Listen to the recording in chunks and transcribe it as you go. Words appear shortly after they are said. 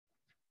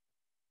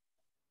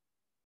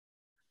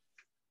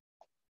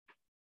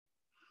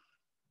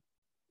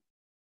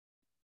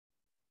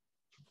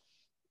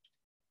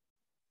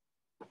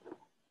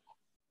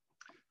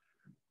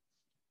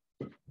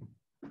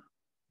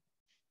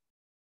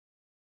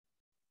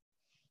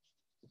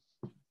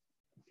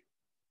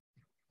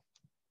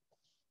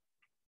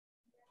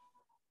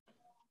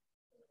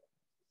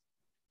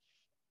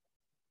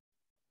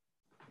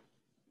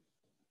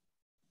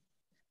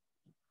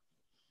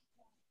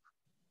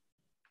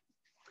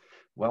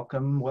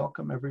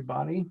Welcome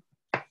everybody.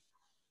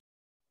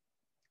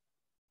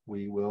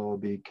 We will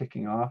be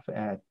kicking off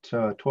at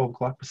 12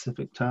 o'clock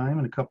Pacific time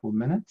in a couple of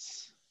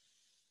minutes.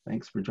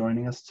 Thanks for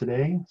joining us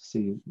today.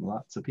 See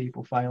lots of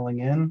people filing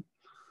in.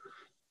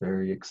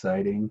 Very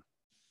exciting.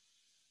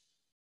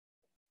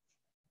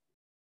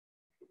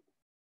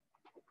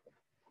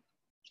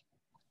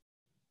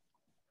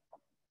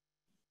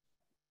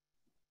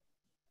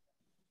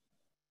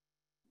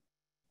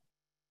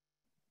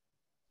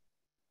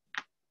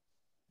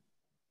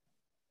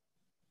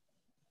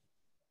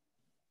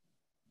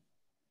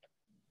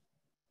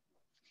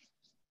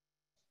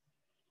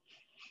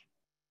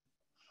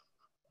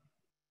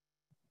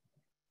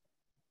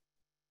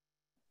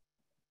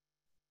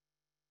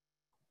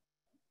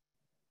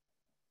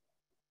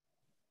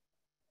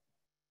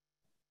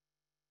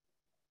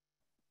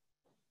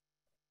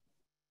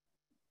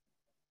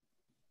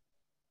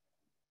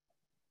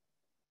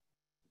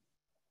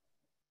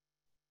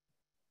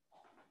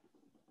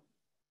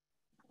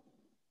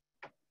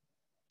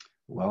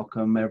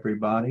 Welcome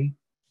everybody.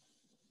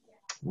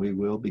 We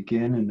will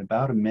begin in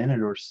about a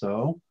minute or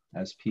so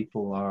as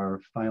people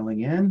are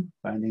filing in,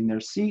 finding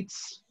their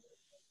seats.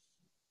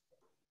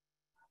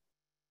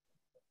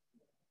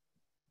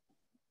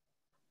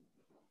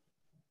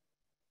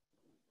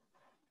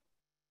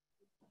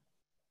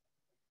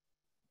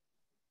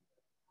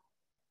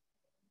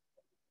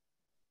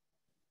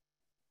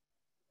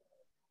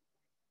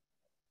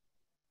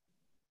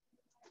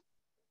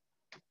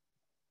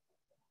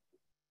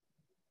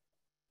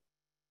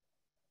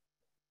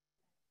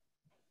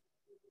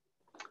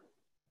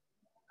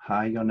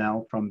 Hi,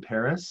 Yonel from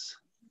Paris.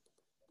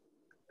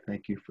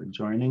 Thank you for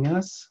joining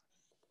us.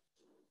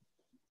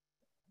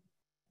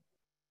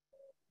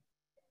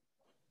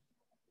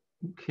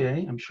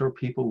 Okay, I'm sure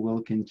people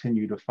will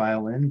continue to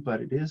file in,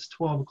 but it is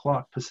 12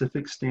 o'clock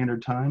Pacific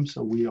Standard Time,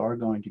 so we are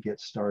going to get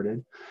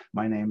started.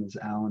 My name is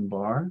Alan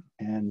Barr,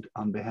 and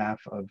on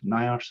behalf of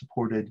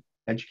NIOSH-supported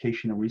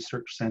education and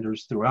research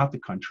centers throughout the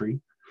country,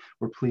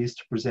 we're pleased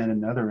to present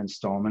another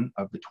installment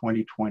of the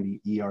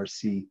 2020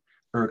 ERC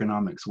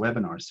Ergonomics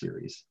webinar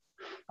series,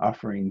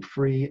 offering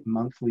free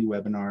monthly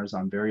webinars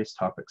on various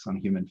topics on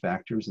human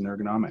factors and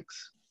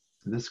ergonomics.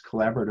 This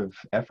collaborative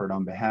effort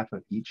on behalf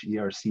of each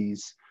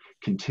ERC's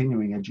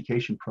continuing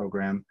education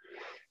program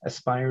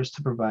aspires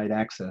to provide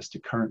access to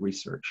current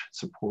research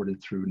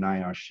supported through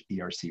NIOSH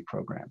ERC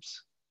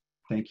programs.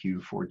 Thank you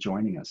for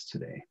joining us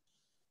today.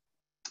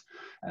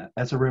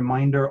 As a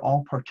reminder,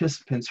 all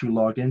participants who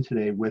log in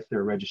today with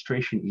their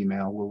registration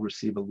email will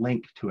receive a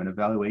link to an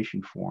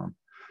evaluation form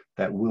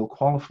that will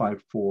qualify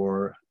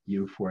for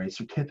you for a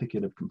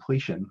certificate of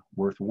completion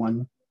worth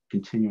 1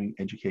 continuing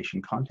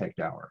education contact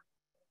hour.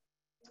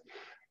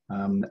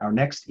 Our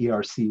next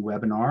ERC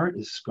webinar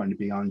is going to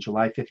be on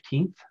July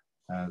 15th,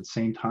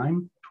 same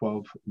time,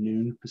 12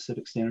 noon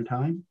Pacific Standard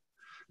Time.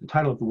 The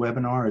title of the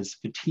webinar is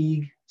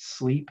Fatigue,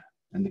 Sleep,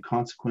 and the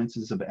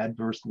Consequences of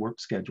Adverse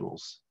Work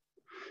Schedules,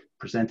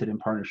 presented in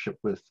partnership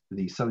with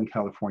the Southern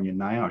California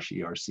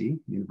NIOSH ERC,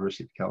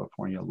 University of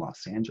California,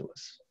 Los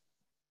Angeles.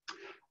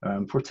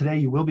 For today,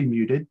 you will be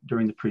muted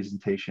during the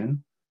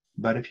presentation,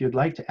 but if you'd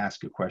like to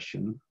ask a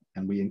question,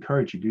 and we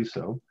encourage you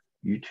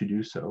to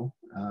do so,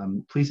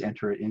 please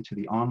enter it into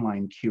the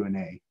online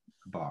Q&A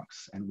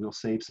box, and we'll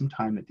save some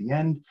time at the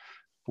end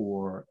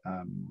for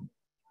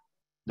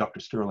Dr.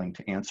 Sterling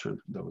to answer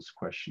those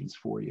questions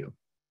for you.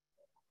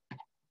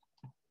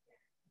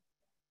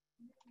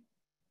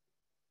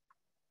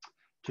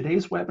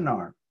 Today's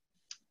webinar,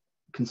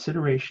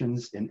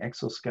 Considerations in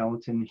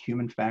Exoskeleton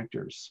Human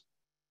Factors,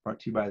 brought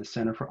to you by the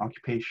Center for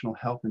Occupational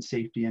Health and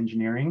Safety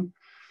Engineering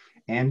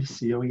and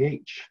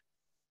COEH.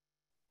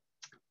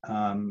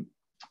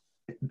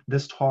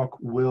 This talk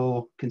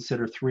will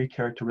consider 3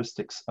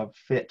 characteristics of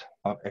fit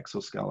of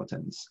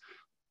exoskeletons: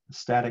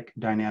 static,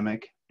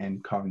 dynamic,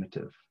 and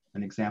cognitive.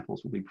 And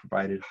examples will be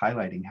provided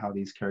highlighting how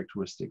these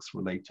characteristics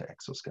relate to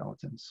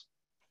exoskeletons.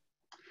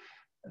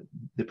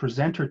 The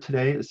presenter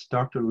today is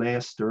Dr.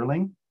 Leah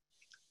Sterling.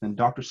 And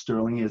Dr.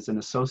 Sterling is an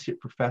associate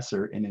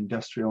professor in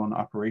industrial and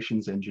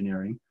operations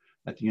engineering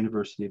at the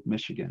University of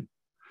Michigan,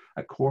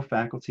 a core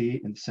faculty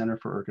in the Center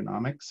for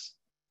Ergonomics,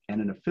 and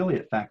an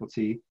affiliate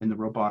faculty in the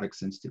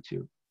Robotics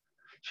Institute.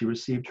 She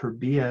received her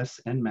BS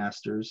and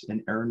Master's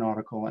in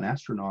Aeronautical and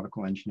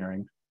Astronautical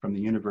Engineering from the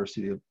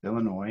University of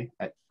Illinois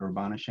at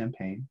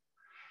Urbana-Champaign,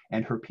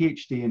 and her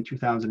PhD in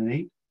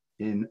 2008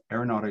 in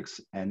Aeronautics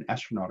and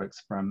Astronautics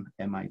from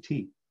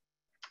MIT.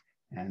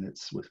 And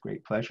it's with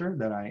great pleasure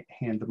that I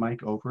hand the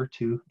mic over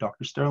to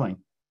Dr. Sterling.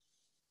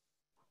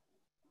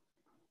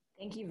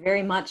 Thank you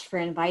very much for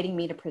inviting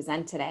me to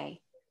present today.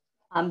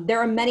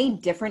 There are many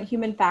different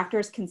human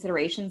factors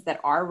considerations that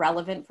are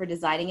relevant for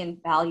designing and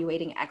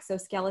evaluating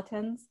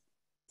exoskeletons.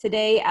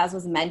 Today, as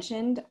was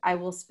mentioned, I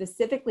will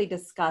specifically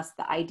discuss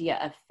the idea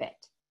of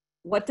fit.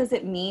 What does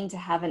it mean to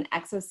have an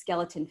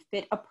exoskeleton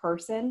fit a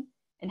person,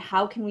 and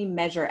how can we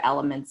measure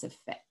elements of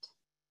fit?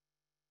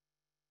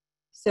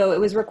 So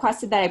it was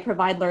requested that I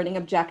provide learning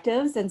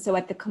objectives, and so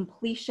at the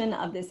completion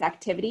of this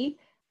activity,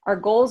 Our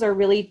goals are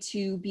really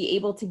to be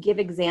able to give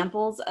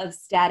examples of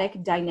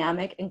static,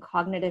 dynamic, and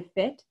cognitive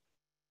fit,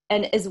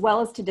 and as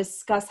well as to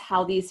discuss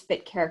how these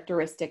fit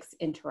characteristics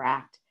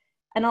interact.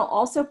 And I'll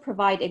also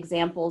provide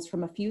examples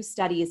from a few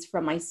studies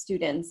from my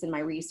students in my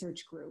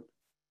research group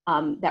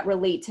that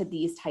relate to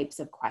these types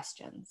of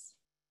questions.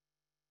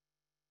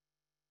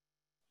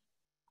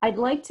 I'd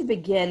like to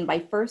begin by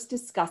first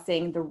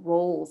discussing the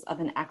roles of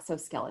an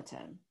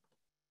exoskeleton.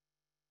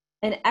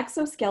 An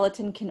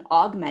exoskeleton can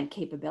augment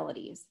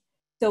capabilities.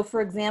 So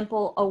for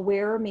example, a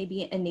wearer may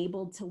be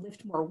enabled to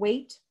lift more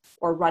weight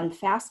or run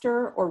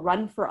faster or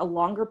run for a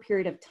longer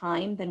period of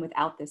time than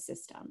without this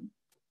system.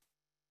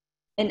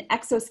 An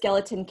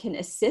exoskeleton can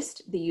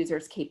assist the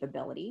user's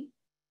capability.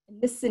 In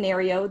this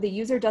scenario, the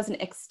user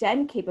doesn't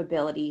extend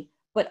capability,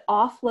 but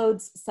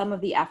offloads some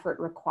of the effort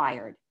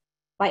required.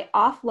 By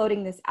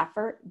offloading this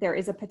effort, there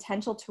is a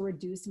potential to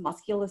reduce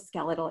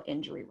musculoskeletal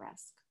injury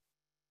risk.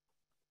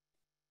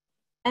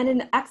 And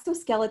an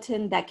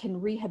exoskeleton that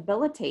can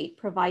rehabilitate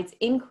provides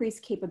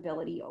increased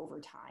capability over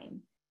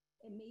time.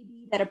 It may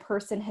be that a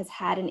person has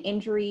had an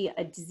injury,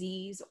 a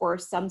disease, or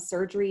some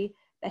surgery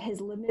that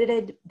has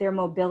limited their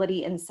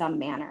mobility in some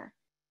manner.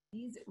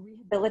 These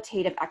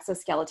rehabilitative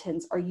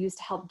exoskeletons are used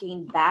to help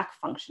gain back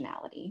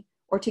functionality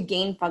or to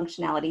gain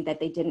functionality that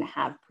they didn't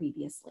have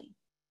previously.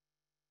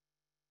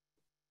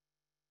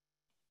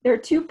 There are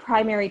two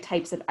primary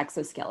types of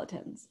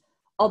exoskeletons,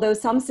 although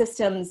some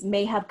systems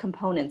may have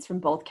components from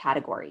both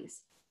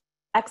categories.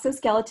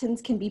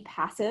 Exoskeletons can be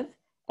passive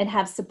and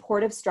have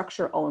supportive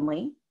structure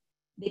only.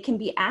 They can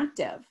be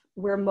active,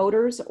 where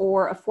motors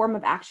or a form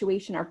of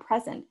actuation are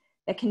present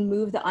that can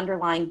move the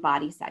underlying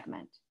body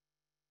segment.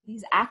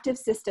 These active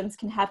systems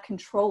can have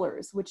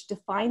controllers which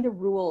define the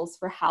rules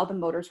for how the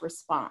motors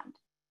respond.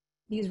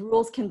 These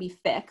rules can be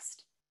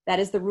fixed, that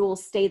is, the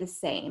rules stay the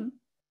same,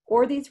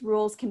 or these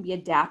rules can be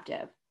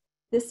adaptive.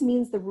 This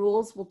means the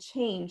rules will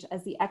change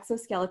as the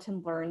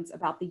exoskeleton learns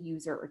about the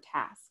user or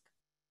task.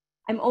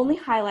 I'm only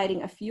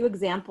highlighting a few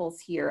examples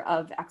here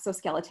of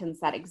exoskeletons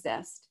that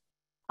exist.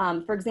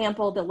 For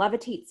example, the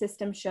levitate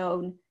system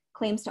shown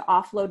claims to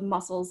offload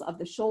muscles of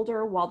the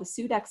shoulder, while the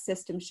Sudex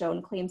system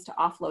shown claims to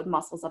offload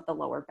muscles of the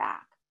lower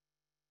back.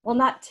 While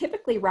not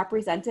typically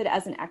represented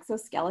as an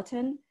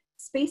exoskeleton,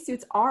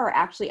 spacesuits are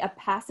actually a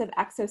passive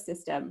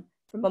exosystem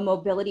from a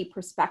mobility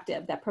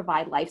perspective that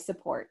provide life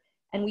support.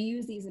 And we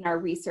use these in our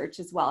research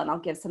as well, and I'll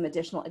give some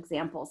additional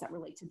examples that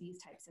relate to these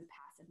types of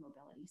passive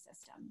mobility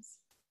systems.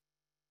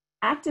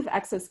 Active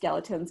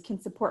exoskeletons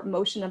can support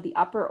motion of the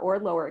upper or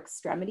lower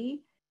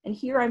extremity, and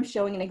here I'm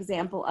showing an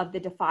example of the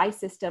Defy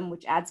system,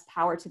 which adds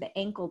power to the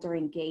ankle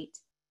during gait,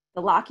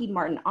 the Lockheed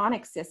Martin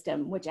Onyx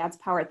system, which adds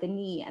power at the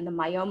knee, and the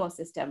Myomo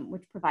system,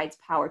 which provides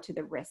power to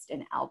the wrist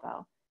and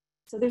elbow.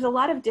 So there's a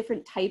lot of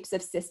different types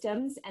of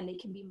systems, and they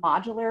can be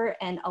modular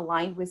and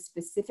aligned with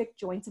specific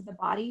joints of the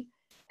body,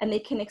 and they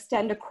can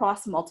extend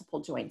across multiple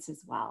joints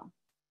as well.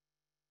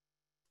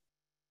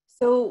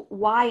 So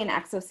why an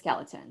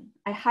exoskeleton?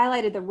 I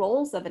highlighted the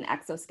roles of an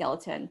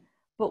exoskeleton,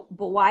 but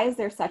why is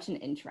there such an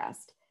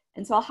interest?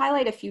 And so I'll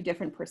highlight a few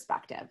different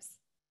perspectives.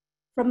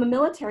 From a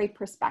military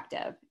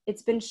perspective,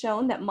 it's been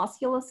shown that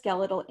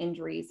musculoskeletal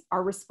injuries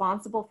are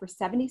responsible for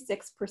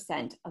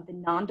 76% of the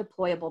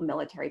non-deployable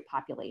military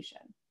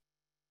population.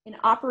 In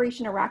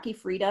Operation Iraqi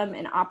Freedom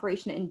and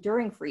Operation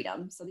Enduring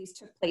Freedom, so these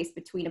took place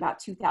between about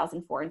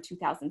 2004 and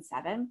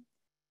 2007,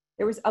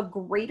 there was a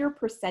greater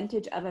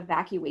percentage of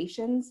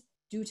evacuations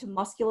due to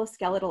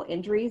musculoskeletal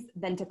injuries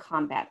than to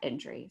combat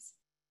injuries.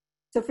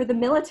 So for the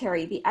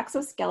military, the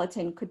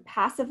exoskeleton could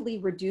passively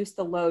reduce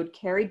the load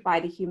carried by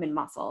the human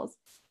muscles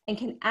and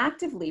can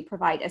actively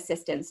provide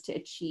assistance to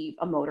achieve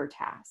a motor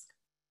task.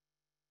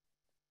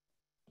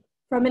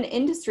 From an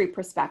industry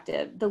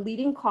perspective, the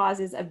leading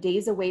causes of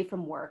days away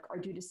from work are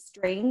due to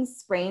strains,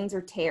 sprains,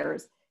 or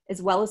tears,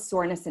 as well as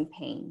soreness and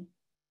pain.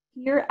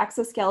 Here,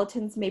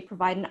 exoskeletons may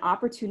provide an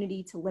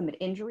opportunity to limit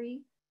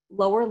injury,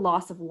 lower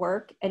loss of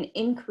work, and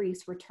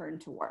increase return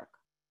to work.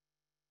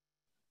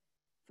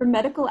 For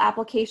medical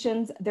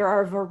applications, there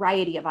are a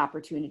variety of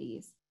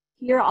opportunities.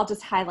 Here, I'll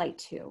just highlight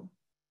two.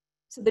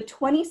 So the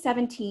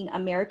 2017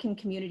 American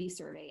Community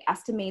Survey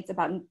estimates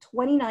about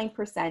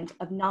 29%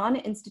 of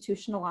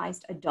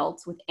non-institutionalized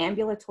adults with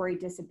ambulatory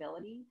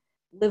disability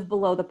live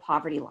below the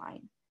poverty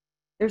line.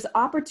 There's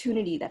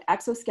opportunity that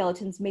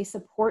exoskeletons may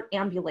support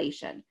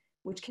ambulation,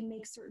 which can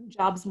make certain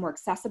jobs more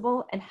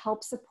accessible and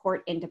help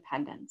support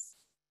independence.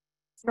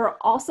 There are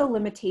also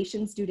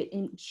limitations due to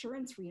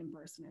insurance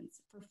reimbursements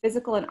for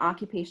physical and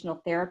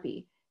occupational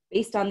therapy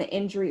based on the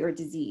injury or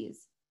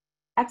disease.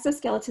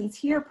 Exoskeletons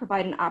here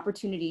provide an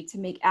opportunity to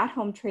make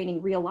at-home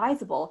training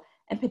realizable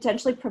and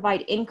potentially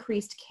provide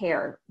increased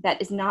care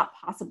that is not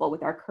possible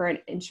with our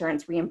current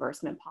insurance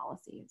reimbursement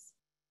policies.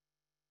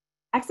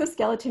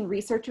 Exoskeleton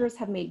researchers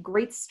have made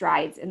great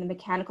strides in the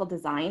mechanical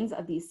designs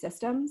of these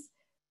systems,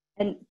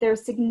 and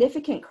there's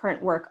significant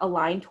current work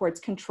aligned towards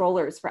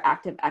controllers for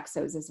active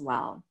exos as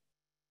well,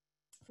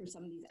 for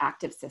some of these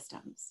active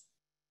systems.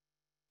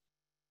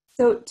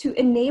 So to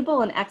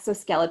enable an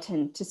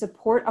exoskeleton to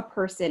support a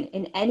person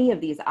in any of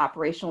these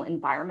operational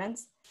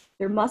environments,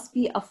 there must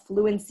be a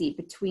fluency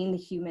between the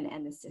human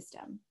and the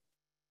system.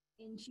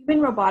 In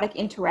human-robotic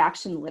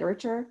interaction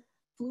literature,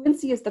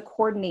 fluency is the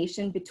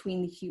coordination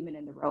between the human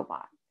and the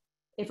robot.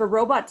 If a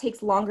robot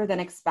takes longer than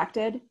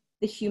expected,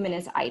 the human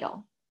is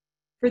idle.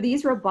 For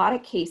these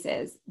robotic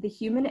cases, the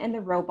human and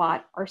the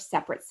robot are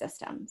separate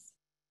systems.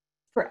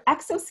 For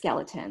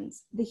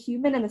exoskeletons, the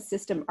human and the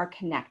system are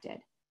connected.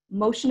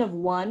 Motion of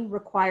one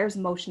requires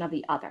motion of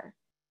the other.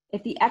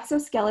 If the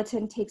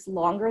exoskeleton takes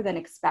longer than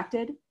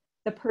expected,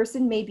 the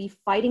person may be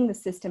fighting the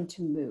system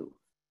to move.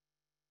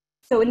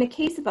 So in the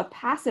case of a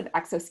passive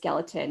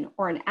exoskeleton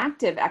or an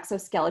active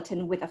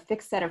exoskeleton with a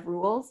fixed set of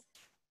rules,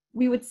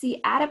 we would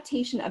see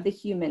adaptation of the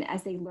human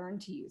as they learn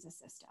to use a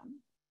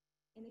system.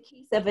 In the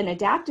case of an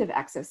adaptive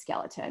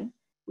exoskeleton,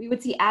 we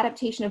would see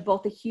adaptation of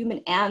both the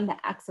human and the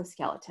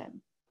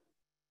exoskeleton.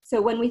 So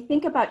when we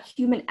think about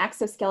human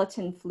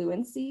exoskeleton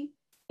fluency,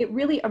 it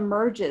really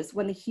emerges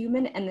when the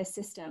human and the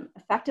system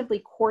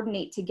effectively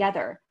coordinate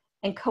together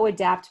and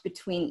co-adapt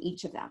between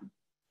each of them.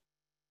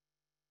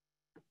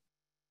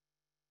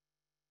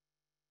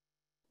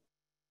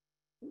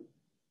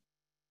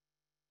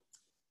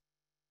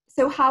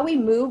 So how we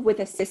move with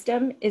a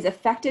system is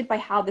affected by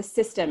how the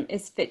system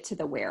is fit to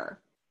the wearer.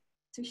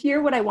 So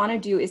here what I want to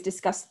do is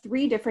discuss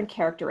 3 different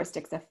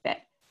characteristics of fit,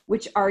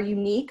 which are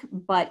unique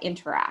but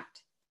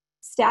interact.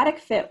 Static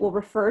fit will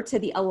refer to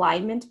the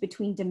alignment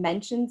between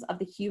dimensions of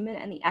the human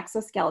and the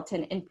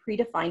exoskeleton in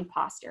predefined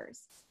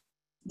postures.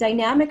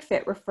 Dynamic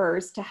fit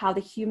refers to how the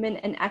human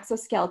and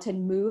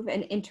exoskeleton move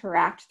and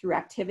interact through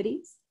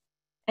activities.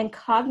 And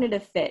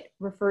cognitive fit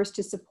refers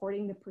to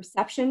supporting the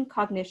perception,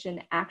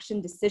 cognition,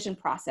 action, decision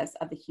process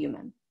of the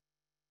human.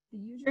 The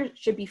user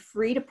should be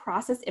free to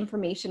process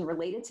information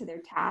related to their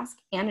task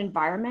and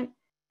environment,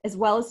 as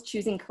well as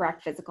choosing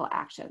correct physical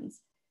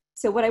actions.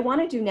 So what I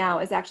want to do now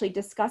is actually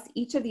discuss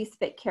each of these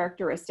fit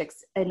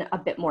characteristics in a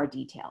bit more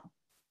detail.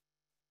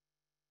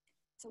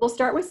 So we'll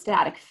start with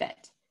static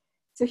fit.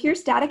 So here,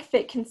 static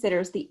fit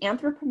considers the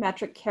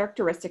anthropometric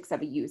characteristics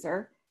of a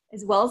user,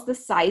 as well as the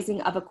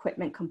sizing of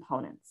equipment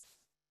components.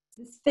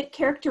 This fit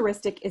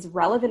characteristic is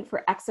relevant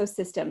for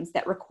exosystems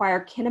that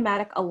require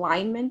kinematic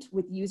alignment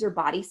with user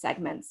body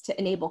segments to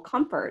enable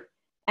comfort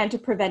and to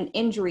prevent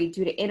injury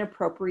due to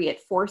inappropriate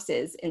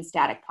forces in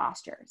static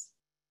postures.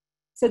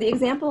 So the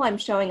example I'm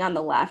showing on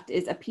the left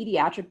is a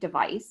pediatric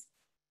device,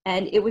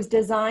 and it was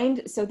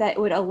designed so that it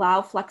would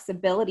allow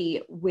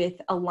flexibility with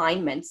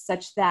alignment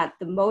such that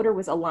the motor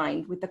was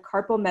aligned with the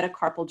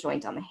carpometacarpal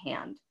joint on the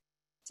hand.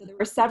 So there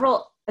were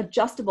several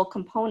adjustable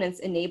components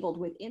enabled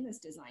within this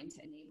design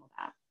to enable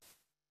that.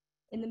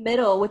 In the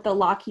middle, with the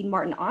Lockheed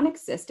Martin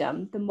Onyx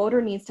system, the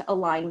motor needs to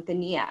align with the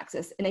knee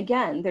axis. And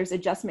again, there's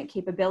adjustment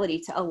capability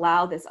to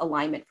allow this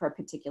alignment for a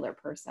particular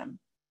person.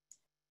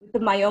 With the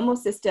Myomo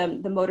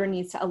system, the motor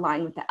needs to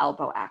align with the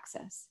elbow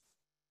axis.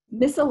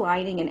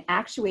 Misaligning an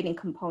actuating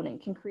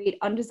component can create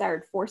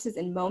undesired forces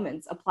and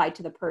moments applied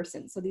to the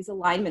person, so these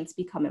alignments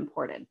become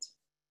important.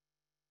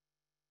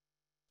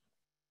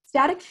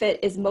 Static fit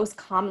is most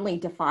commonly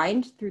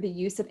defined through the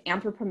use of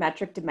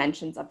anthropometric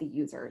dimensions of the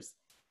users.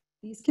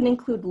 These can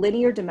include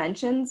linear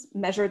dimensions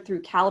measured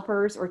through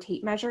calipers or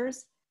tape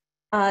measures.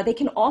 They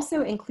can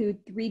also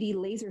include 3D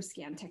laser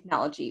scan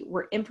technology,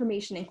 where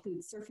information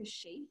includes surface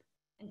shape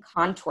and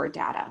contour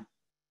data.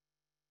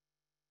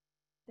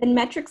 Then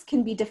metrics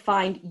can be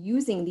defined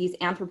using these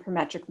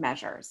anthropometric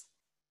measures.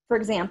 For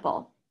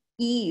example,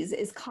 ease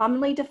is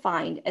commonly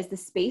defined as the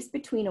space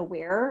between a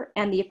wearer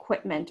and the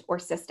equipment or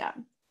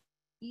system.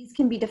 Ease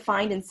can be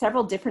defined in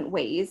several different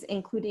ways,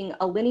 including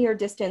a linear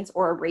distance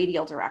or a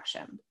radial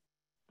direction.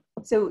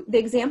 So the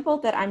example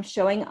that I'm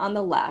showing on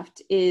the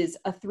left is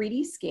a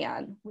 3D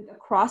scan with a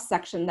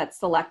cross-section that's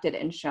selected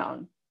and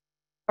shown.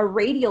 A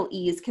radial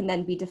ease can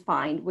then be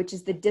defined, which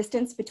is the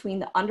distance between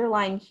the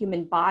underlying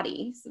human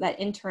body, so that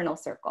internal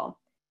circle,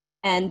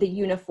 and the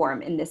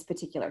uniform in this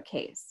particular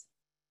case.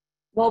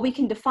 While we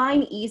can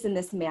define ease in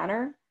this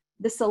manner,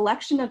 the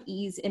selection of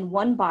ease in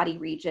one body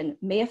region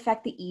may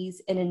affect the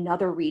ease in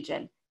another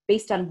region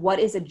based on what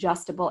is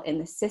adjustable in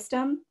the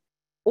system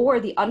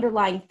or the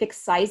underlying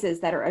fixed sizes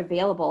that are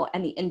available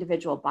and the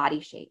individual body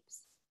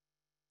shapes.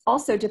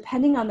 Also,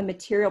 depending on the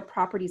material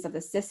properties of the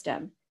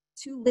system,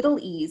 too little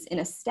ease in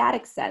a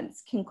static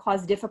sense can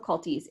cause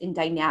difficulties in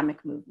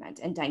dynamic movement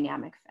and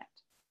dynamic fit.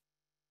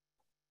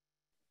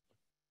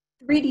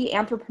 3D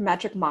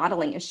anthropometric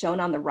modeling is shown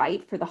on the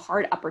right for the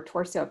hard upper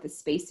torso of the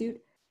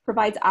spacesuit,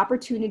 provides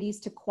opportunities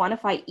to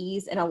quantify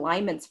ease and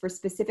alignments for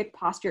specific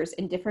postures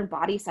in different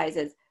body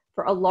sizes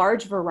for a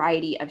large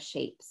variety of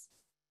shapes.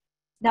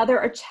 Now,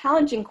 there are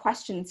challenging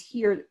questions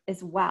here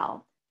as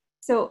well.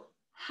 So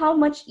how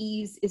much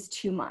ease is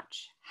too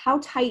much? How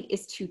tight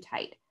is too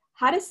tight?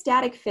 How does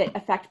static fit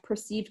affect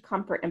perceived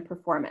comfort and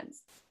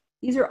performance?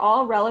 These are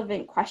all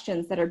relevant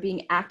questions that are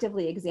being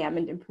actively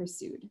examined and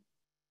pursued.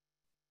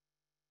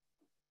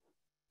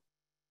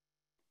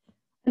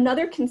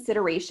 Another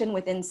consideration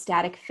within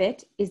static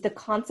fit is the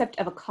concept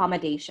of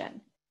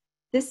accommodation.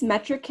 This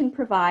metric can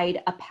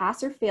provide a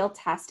pass or fail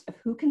test of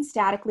who can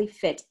statically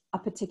fit a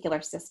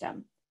particular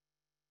system.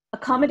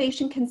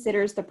 Accommodation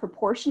considers the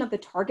proportion of the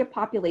target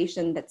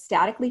population that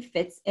statically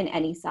fits in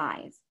any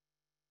size.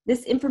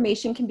 This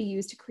information can be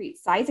used to create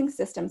sizing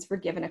systems for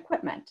given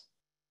equipment.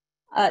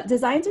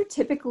 Designs are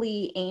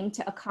typically aimed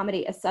to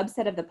accommodate a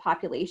subset of the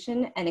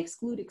population and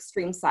exclude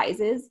extreme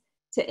sizes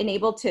to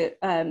enable to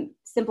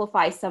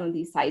simplify some of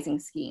these sizing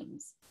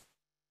schemes.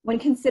 When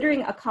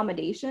considering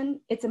accommodation,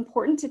 it's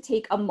important to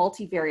take a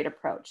multivariate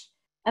approach.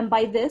 And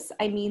by this,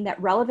 I mean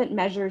that relevant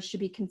measures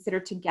should be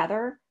considered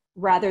together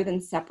rather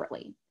than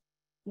separately.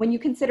 When you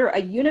consider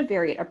a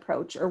univariate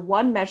approach, or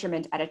one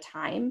measurement at a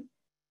time,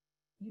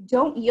 you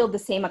don't yield the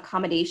same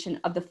accommodation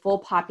of the full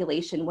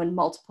population when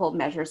multiple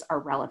measures are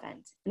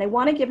relevant. And I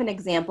want to give an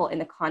example in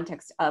the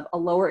context of a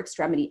lower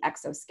extremity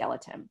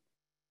exoskeleton.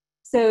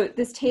 So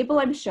this table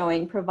I'm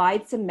showing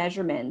provides some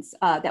measurements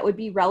that would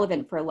be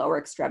relevant for a lower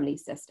extremity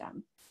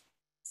system.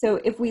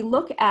 So if we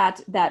look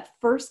at that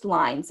first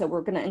line, so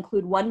we're going to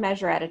include one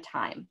measure at a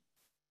time,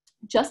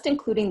 just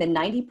including the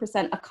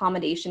 90%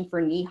 accommodation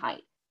for knee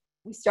height.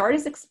 We start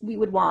as we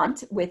would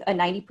want with a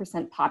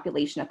 90%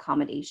 population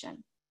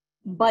accommodation.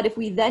 But if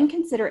we then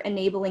consider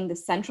enabling the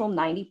central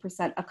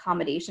 90%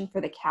 accommodation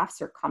for the calf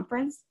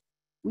circumference,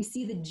 we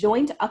see the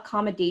joint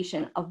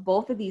accommodation of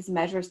both of these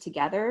measures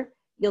together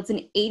yields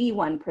an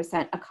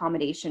 81%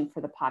 accommodation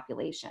for the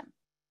population.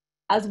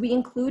 As we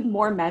include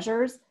more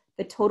measures,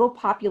 the total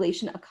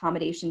population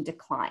accommodation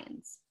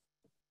declines.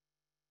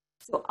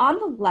 So on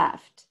the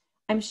left,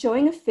 I'm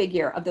showing a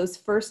figure of those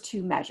first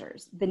two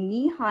measures, the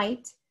knee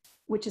height,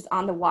 which is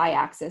on the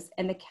y-axis,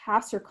 and the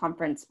calf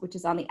circumference, which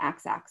is on the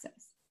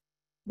x-axis.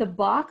 The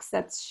box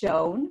that's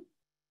shown,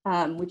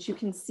 which you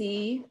can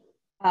see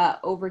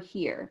over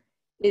here,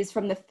 is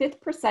from the 5th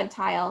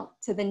percentile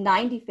to the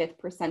 95th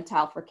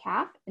percentile for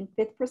calf, and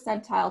 5th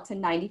percentile to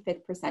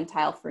 95th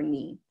percentile for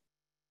knee.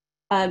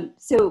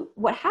 So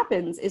what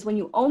happens is when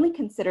you only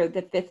consider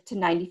the 5th to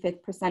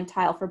 95th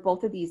percentile for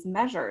both of these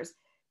measures,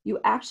 you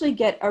actually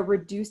get a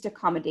reduced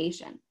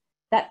accommodation.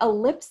 That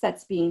ellipse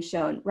that's being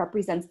shown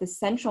represents the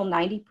central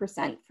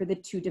 90% for the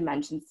two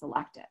dimensions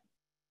selected.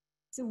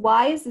 So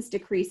why is this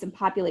decrease in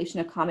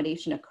population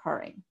accommodation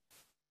occurring?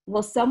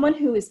 Well, someone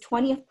who is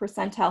 20th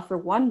percentile for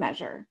one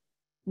measure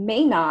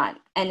may not,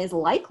 and is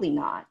likely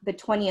not, the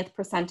 20th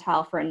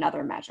percentile for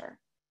another measure.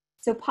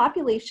 So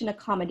population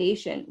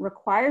accommodation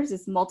requires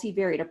this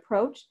multivariate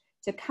approach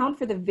to account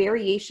for the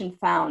variation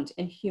found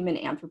in human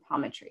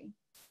anthropometry.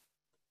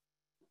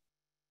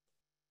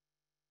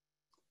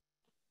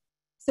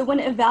 So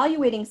when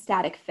evaluating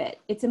static fit,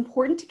 it's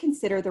important to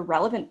consider the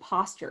relevant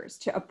postures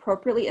to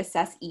appropriately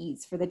assess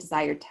ease for the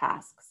desired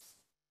tasks.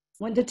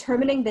 When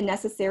determining the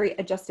necessary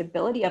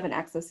adjustability of an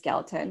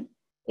exoskeleton,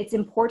 it's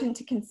important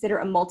to consider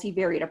a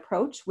multivariate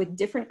approach with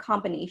different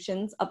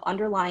combinations of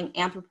underlying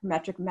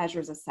anthropometric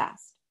measures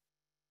assessed.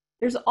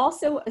 There's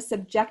also a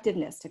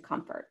subjectiveness to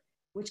comfort,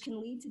 which can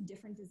lead to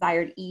different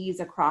desired ease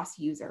across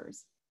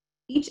users.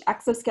 Each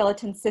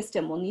exoskeleton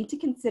system will need to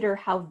consider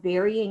how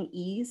varying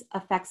ease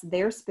affects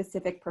their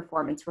specific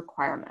performance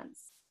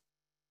requirements.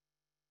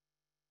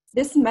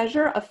 This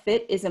measure of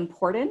fit is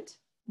important,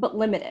 but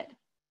limited.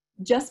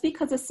 Just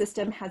because a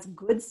system has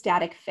good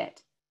static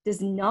fit does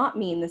not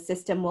mean the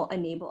system will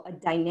enable a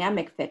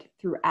dynamic fit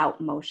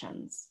throughout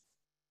motions.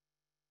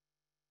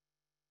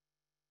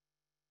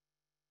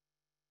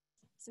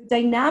 So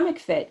dynamic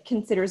fit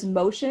considers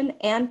motion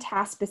and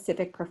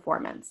task-specific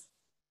performance.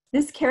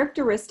 This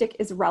characteristic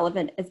is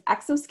relevant as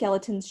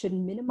exoskeletons should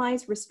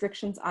minimize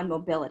restrictions on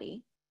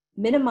mobility,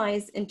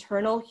 minimize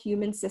internal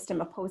human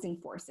system opposing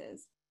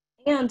forces,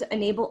 and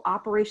enable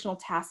operational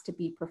tasks to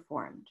be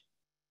performed.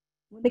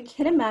 When the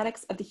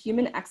kinematics of the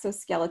human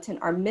exoskeleton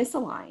are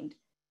misaligned,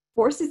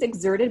 forces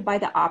exerted by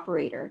the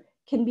operator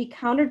can be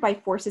countered by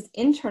forces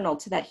internal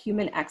to that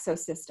human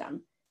exosystem,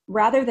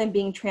 rather than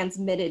being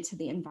transmitted to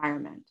the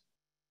environment.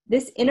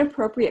 This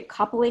inappropriate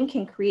coupling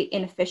can create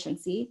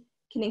inefficiency,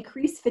 can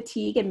increase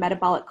fatigue and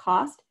metabolic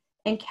cost,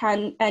 and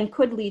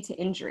could lead to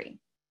injury.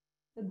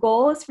 The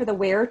goal is for the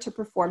wearer to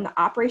perform the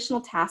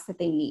operational tasks that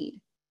they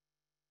need.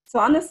 So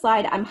on this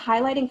slide, I'm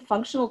highlighting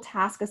functional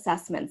task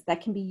assessments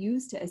that can be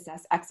used to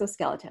assess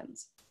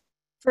exoskeletons.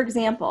 For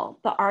example,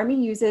 the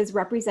Army uses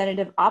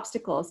representative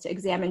obstacles to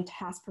examine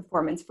task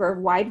performance for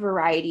a wide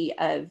variety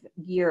of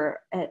gear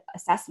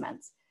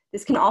assessments.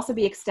 This can also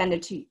be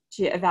extended to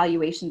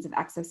evaluations of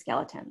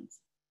exoskeletons.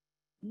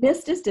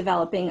 NIST is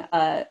developing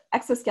an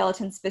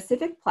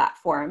exoskeleton-specific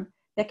platform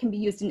that can be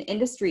used in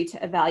industry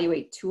to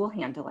evaluate tool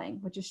handling,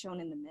 which is shown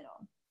in the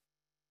middle.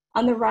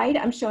 On the right,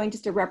 I'm showing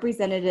just a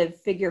representative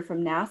figure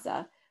from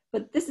NASA,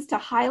 but this is to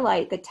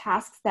highlight the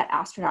tasks that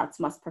astronauts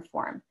must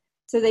perform.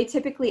 So they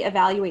typically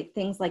evaluate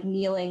things like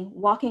kneeling,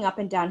 walking up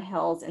and down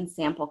hills, and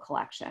sample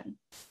collection.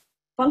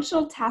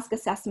 Functional task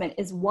assessment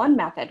is one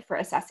method for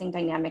assessing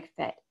dynamic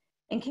fit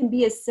and can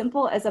be as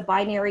simple as a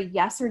binary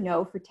yes or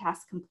no for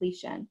task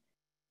completion,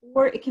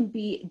 or it can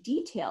be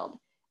detailed.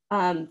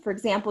 For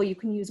example, you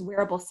can use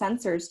wearable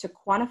sensors to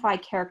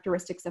quantify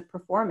characteristics of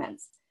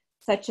performance,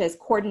 such as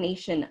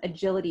coordination,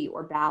 agility,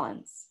 or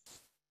balance.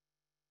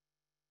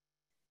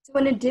 So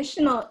in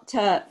addition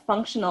to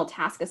functional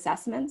task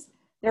assessments,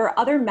 there are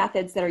other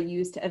methods that are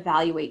used to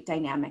evaluate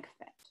dynamic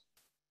fit.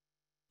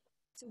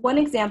 So one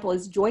example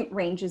is joint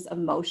ranges of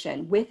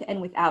motion with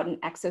and without an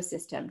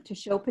exosystem to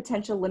show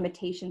potential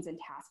limitations in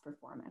task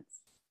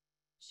performance.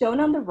 Shown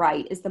on the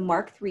right is the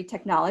Mark III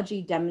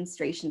technology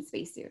demonstration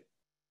spacesuit.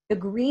 The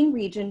green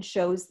region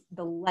shows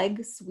the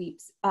leg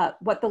sweeps,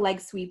 what the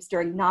leg sweeps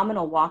during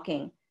nominal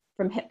walking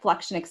from hip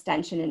flexion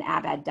extension and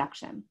ab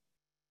adduction.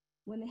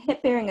 When the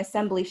hip bearing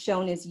assembly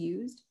shown is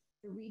used,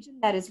 the region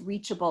that is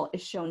reachable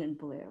is shown in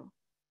blue.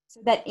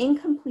 So that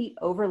incomplete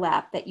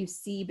overlap that you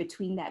see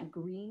between that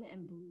green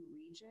and blue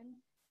region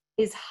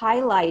is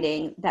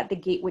highlighting that the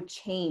gait would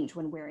change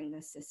when wearing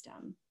this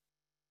system.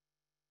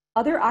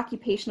 Other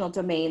occupational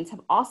domains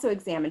have also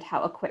examined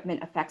how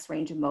equipment affects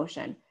range of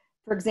motion,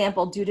 for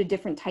example, due to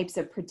different types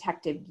of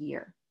protective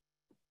gear.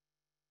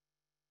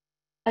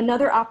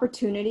 Another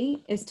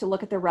opportunity is to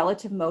look at the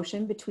relative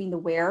motion between the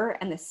wearer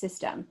and the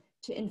system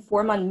to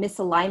inform on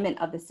misalignment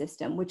of the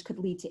system, which could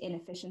lead to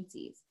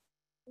inefficiencies.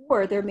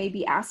 Or there may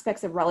be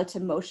aspects of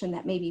relative motion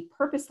that may be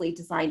purposely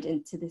designed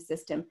into the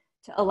system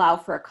to allow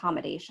for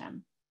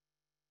accommodation.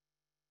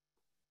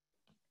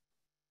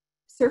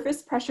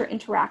 Surface pressure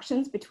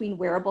interactions between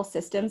wearable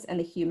systems and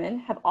the human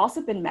have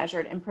also been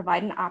measured and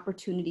provide an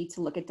opportunity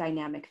to look at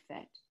dynamic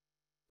fit.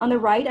 On the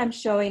right, I'm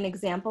showing an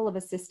example of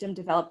a system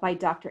developed by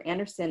Dr.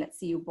 Anderson at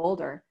CU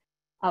Boulder,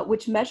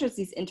 which measures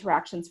these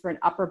interactions for an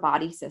upper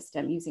body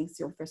system using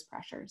surface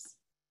pressures.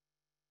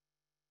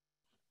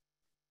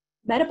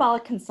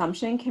 Metabolic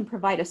consumption can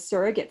provide a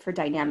surrogate for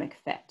dynamic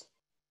fit.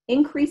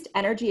 Increased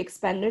energy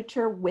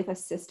expenditure with a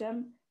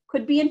system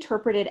could be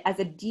interpreted as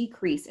a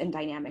decrease in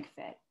dynamic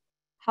fit.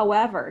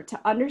 However, to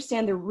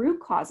understand the root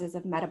causes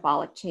of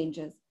metabolic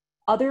changes,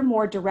 other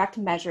more direct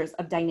measures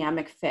of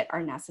dynamic fit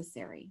are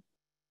necessary.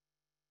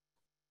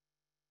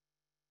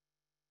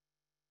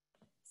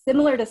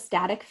 Similar to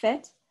static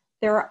fit,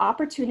 there are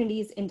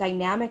opportunities in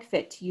dynamic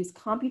fit to use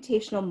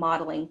computational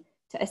modeling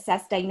to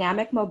assess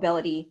dynamic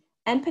mobility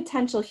and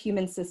potential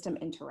human-system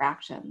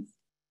interactions.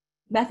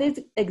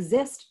 Methods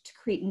exist to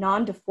create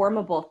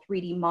non-deformable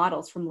 3D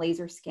models from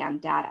laser scan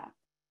data.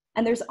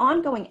 And there's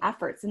ongoing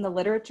efforts in the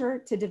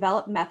literature to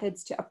develop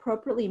methods to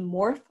appropriately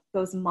morph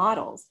those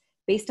models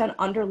based on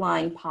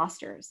underlying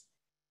postures.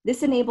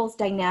 This enables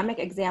dynamic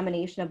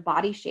examination of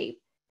body shape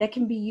that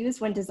can be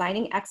used when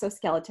designing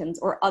exoskeletons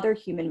or other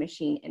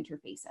human-machine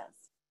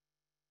interfaces.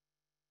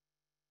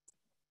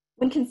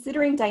 When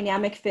considering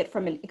dynamic fit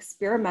from an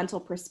experimental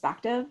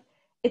perspective,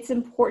 it's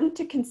important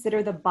to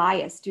consider the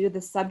bias due to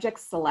the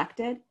subjects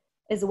selected,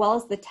 as well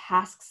as the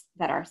tasks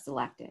that are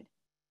selected.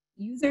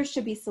 Users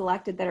should be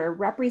selected that are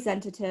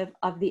representative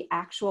of the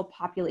actual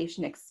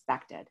population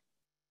expected.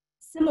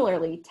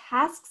 Similarly,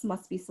 tasks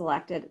must be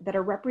selected that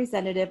are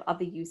representative of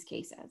the use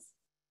cases.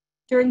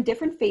 During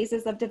different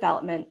phases of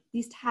development,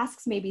 these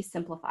tasks may be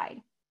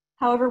simplified.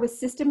 However, with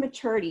system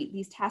maturity,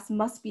 these tasks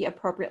must be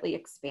appropriately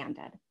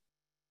expanded.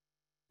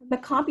 From the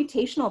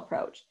computational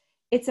approach,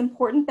 it's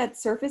important that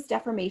surface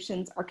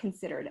deformations are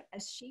considered,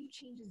 as shape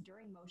changes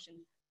during motion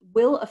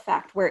will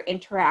affect where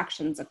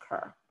interactions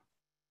occur.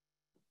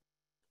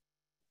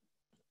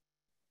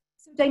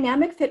 So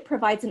dynamic fit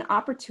provides an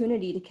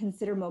opportunity to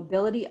consider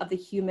mobility of the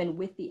human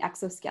with the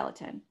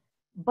exoskeleton,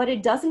 but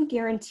it doesn't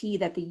guarantee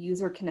that the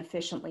user can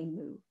efficiently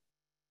move.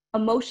 A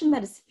motion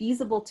that is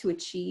feasible to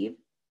achieve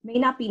may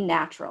not be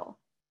natural,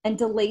 and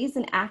delays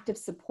in active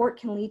support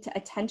can lead to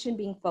attention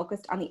being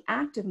focused on the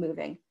act of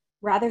moving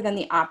rather than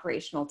the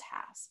operational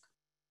task.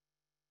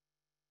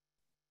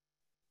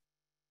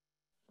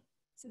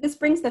 So this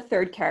brings the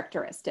third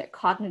characteristic,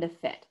 cognitive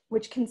fit,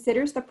 which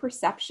considers the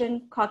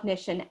perception,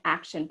 cognition,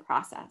 action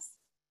process.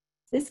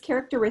 This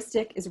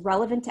characteristic is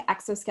relevant to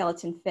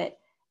exoskeleton fit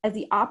as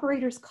the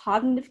operator's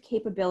cognitive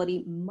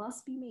capability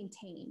must be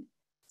maintained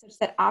such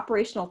that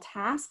operational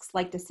tasks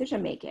like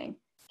decision-making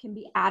can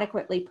be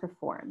adequately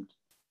performed.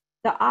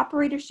 The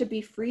operator should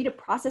be free to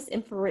process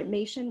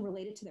information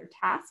related to their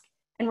task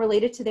and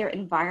related to their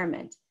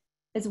environment,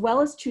 as well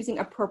as choosing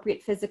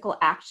appropriate physical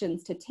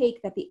actions to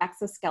take that the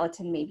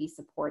exoskeleton may be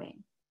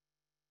supporting.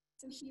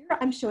 So here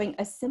I'm showing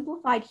a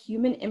simplified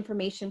human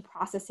information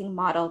processing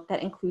model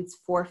that includes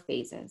 4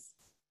 phases: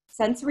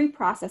 sensory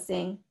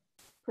processing,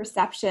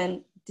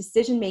 perception,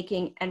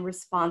 decision-making, and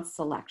response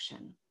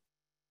selection.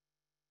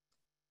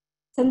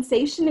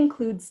 Sensation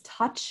includes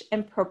touch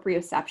and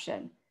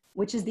proprioception,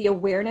 which is the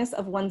awareness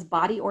of one's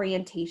body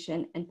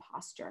orientation and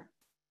posture.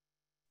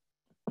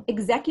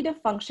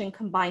 Executive function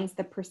combines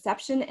the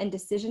perception and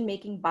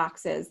decision-making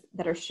boxes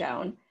that are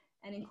shown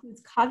and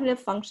includes cognitive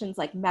functions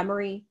like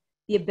memory,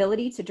 the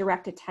ability to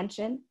direct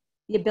attention,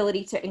 the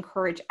ability to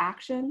encourage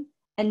action,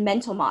 and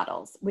mental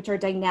models, which are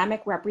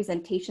dynamic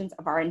representations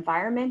of our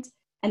environment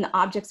and the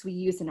objects we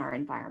use in our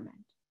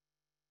environment.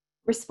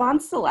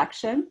 Response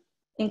selection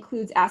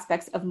includes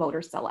aspects of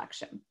motor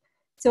selection.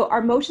 So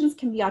our motions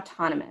can be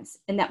autonomous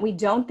in that we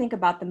don't think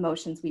about the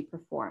motions we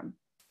perform,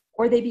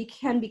 or they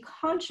can be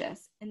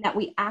conscious in that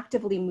we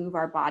actively move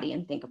our body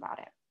and think about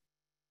it.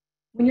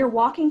 When you're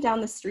walking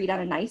down the street on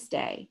a nice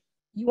day,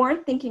 you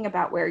aren't thinking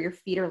about where your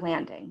feet are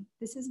landing.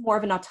 This is more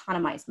of an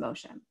autonomized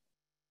motion.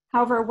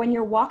 However, when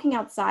you're walking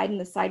outside and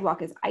the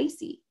sidewalk is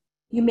icy,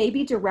 you may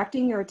be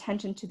directing your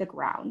attention to the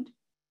ground.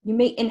 You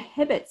may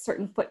inhibit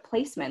certain foot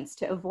placements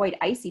to avoid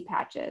icy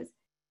patches,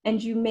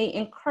 and you may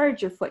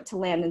encourage your foot to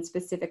land in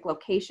specific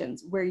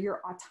locations where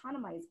you're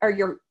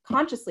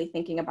consciously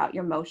thinking about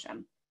your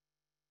motion.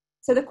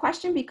 So the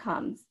question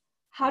becomes,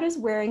 how does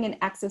wearing an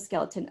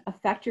exoskeleton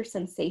affect your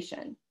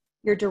sensation,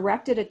 your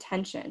directed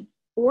attention,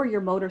 or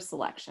your motor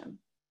selection?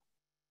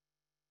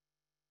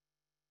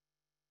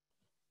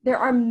 There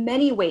are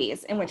many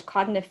ways in which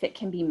cognitive fit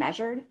can be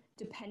measured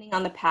depending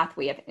on the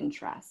pathway of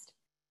interest.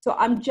 So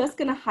I'm just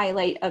going to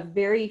highlight a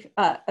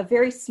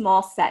very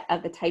small set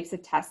of the types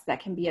of tests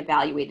that can be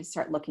evaluated to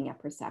start looking at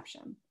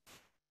perception.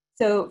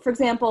 So for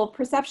example,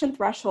 perception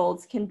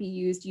thresholds can be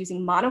used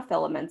using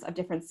monofilaments of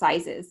different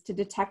sizes to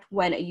detect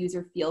when a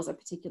user feels a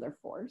particular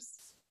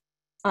force.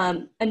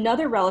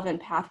 Another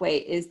relevant pathway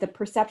is the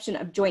perception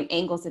of joint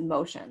angles and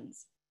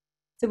motions.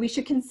 So we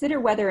should consider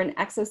whether an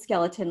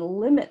exoskeleton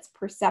limits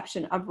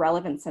perception of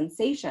relevant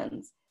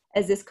sensations,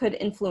 as this could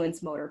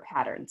influence motor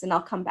patterns, and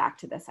I'll come back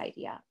to this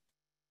idea.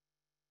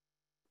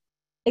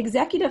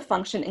 Executive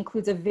function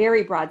includes a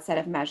very broad set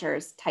of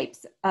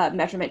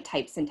measurement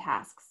types and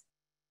tasks.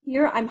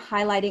 Here I'm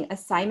highlighting a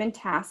Simon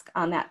task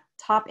on that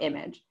top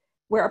image,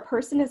 where a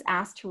person is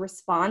asked to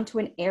respond to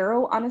an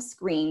arrow on a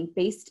screen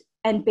based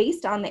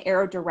on the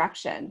arrow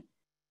direction,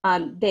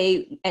 and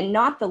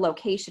not the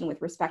location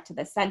with respect to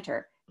the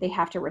center, they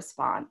have to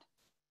respond.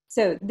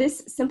 So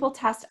this simple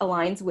test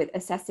aligns with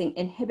assessing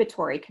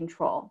inhibitory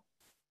control.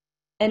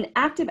 An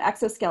active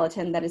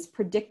exoskeleton that is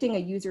predicting a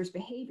user's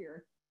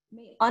behavior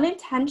may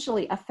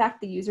unintentionally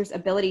affect the user's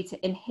ability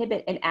to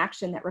inhibit an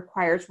action that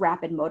requires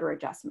rapid motor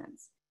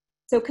adjustments.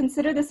 So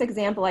consider this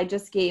example I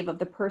just gave of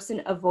the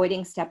person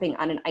avoiding stepping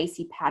on an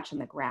icy patch on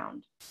the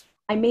ground.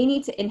 I may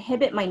need to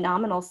inhibit my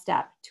nominal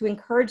step to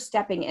encourage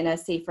stepping in a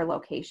safer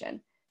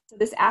location. So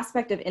this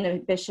aspect of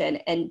inhibition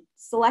and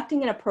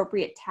selecting an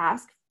appropriate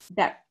task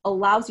that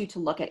allows you to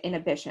look at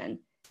inhibition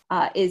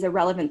is a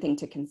relevant thing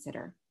to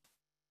consider.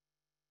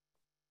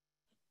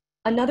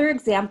 Another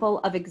example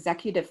of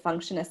executive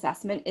function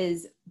assessment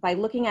is by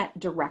looking at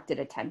directed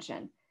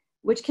attention,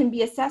 which can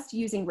be assessed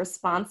using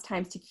response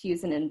times to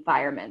cues and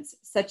environments,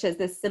 such as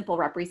this simple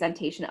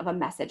representation of a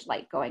message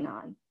light going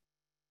on.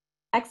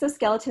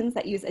 Exoskeletons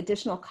that use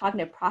additional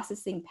cognitive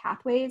processing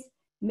pathways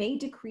may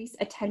decrease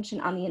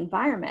attention on the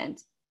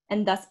environment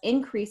and thus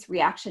increase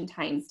reaction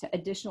times to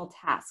additional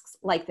tasks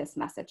like this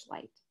message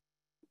light.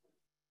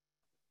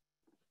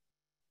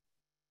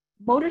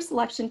 Motor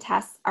selection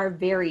tests are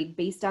varied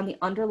based on the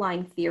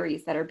underlying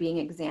theories that are being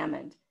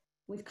examined,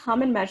 with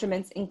common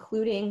measurements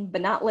including,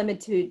 but not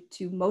limited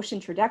to motion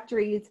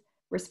trajectories,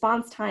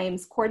 response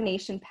times,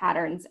 coordination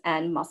patterns,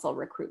 and muscle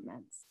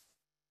recruitments.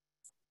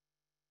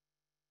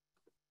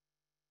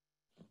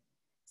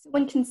 So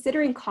when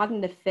considering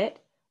cognitive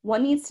fit,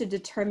 one needs to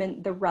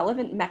determine the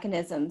relevant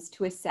mechanisms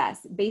to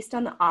assess based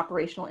on the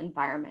operational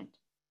environment.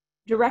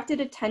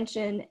 Directed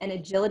attention and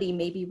agility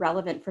may be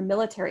relevant for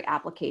military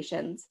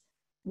applications,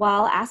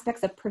 while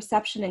aspects of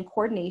perception and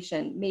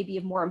coordination may be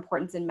of more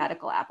importance in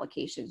medical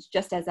applications,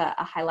 just as a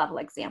high-level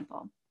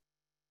example.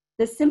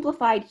 The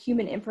simplified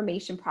human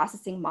information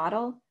processing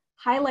model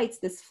highlights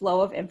this flow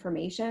of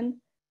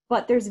information,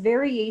 but there's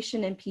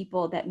variation in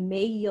people that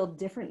may yield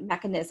different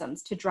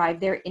mechanisms to drive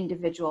their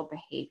individual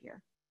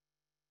behavior.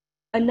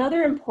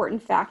 Another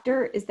important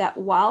factor is that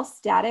while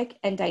static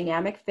and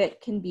dynamic fit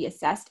can be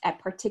assessed at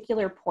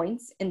particular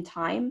points in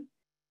time,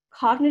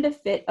 cognitive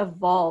fit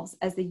evolves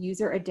as the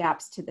user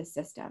adapts to the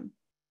system.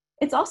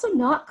 It's also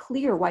not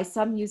clear why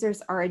some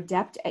users are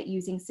adept at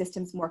using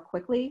systems more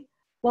quickly,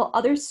 while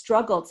others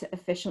struggle to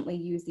efficiently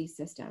use these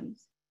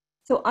systems.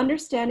 So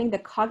understanding the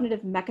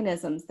cognitive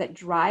mechanisms that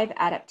drive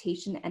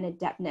adaptation and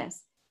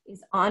adeptness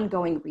is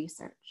ongoing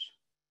research.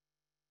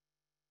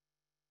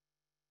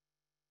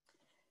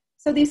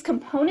 So these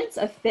components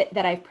of fit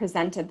that I've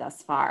presented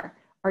thus far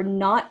are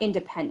not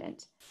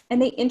independent, and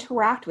they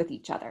interact with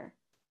each other.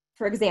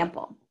 For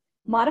example,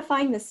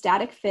 modifying the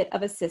static fit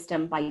of a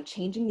system by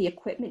changing the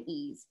equipment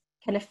ease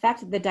can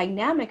affect the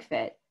dynamic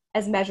fit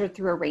as measured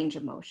through a range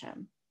of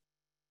motion.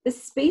 The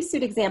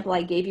spacesuit example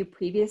I gave you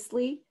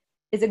previously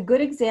is a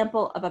good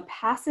example of a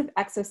passive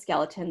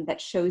exoskeleton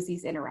that shows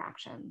these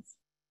interactions.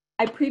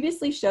 I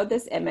previously showed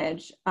this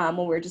image when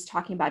we were just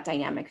talking about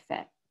dynamic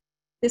fit.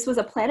 This was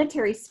a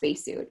planetary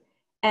spacesuit,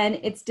 and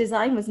its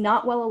design was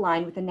not well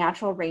aligned with the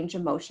natural range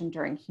of motion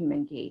during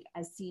human gait,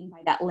 as seen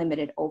by that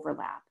limited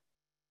overlap.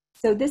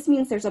 So this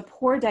means there's a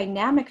poor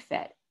dynamic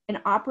fit,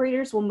 and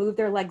operators will move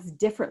their legs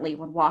differently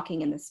when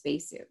walking in the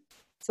spacesuit.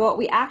 So what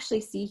we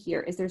actually see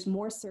here is there's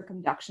more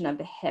circumduction of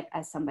the hip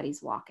as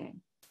somebody's walking.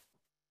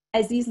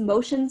 As these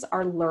motions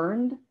are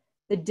learned,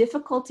 the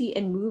difficulty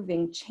in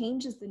moving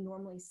changes the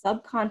normally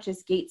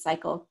subconscious gait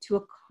cycle to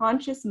a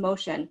conscious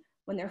motion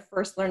when they're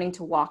first learning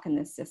to walk in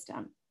this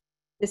system.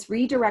 This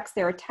redirects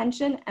their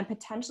attention and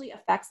potentially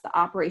affects the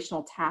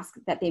operational task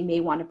that they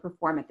may want to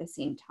perform at the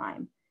same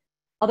time.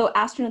 Although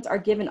astronauts are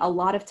given a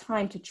lot of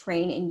time to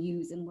train and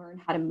use and learn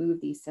how to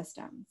move these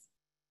systems.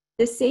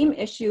 This same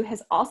issue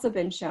has also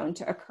been shown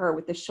to occur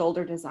with the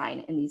shoulder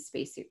design in these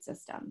spacesuit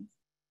systems.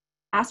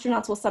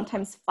 Astronauts will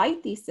sometimes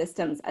fight these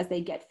systems as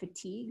they get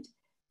fatigued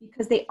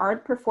because they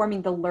aren't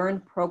performing the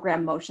learned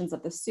program motions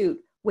of the suit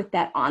with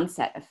that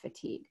onset of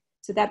fatigue.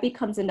 So that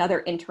becomes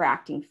another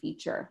interacting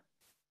feature.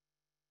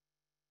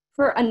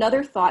 For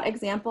another thought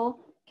example,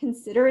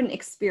 consider an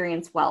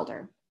experienced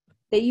welder.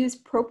 They use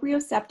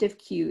proprioceptive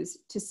cues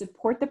to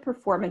support the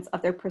performance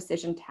of their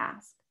precision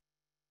task.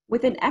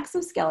 With an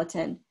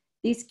exoskeleton,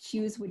 these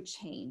cues would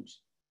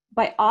change.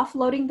 By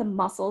offloading the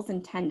muscles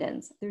and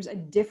tendons, there's a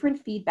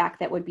different feedback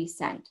that would be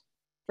sent.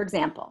 For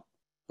example,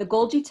 the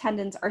Golgi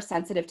tendons are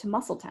sensitive to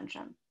muscle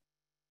tension.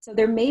 So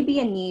there may be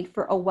a need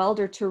for a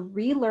welder to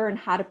relearn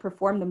how to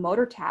perform the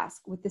motor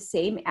task with the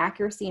same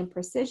accuracy and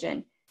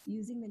precision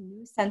using the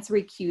new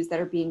sensory cues that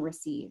are being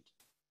received.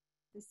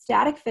 The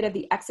static fit of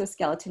the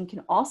exoskeleton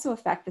can also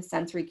affect the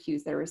sensory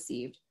cues that are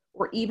received,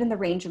 or even the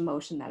range of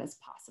motion that is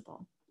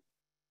possible.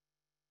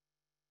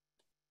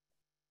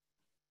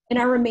 In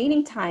our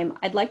remaining time,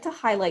 I'd like to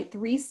highlight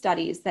 3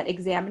 studies that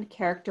examine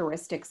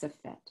characteristics of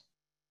fit.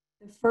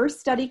 The first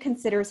study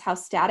considers how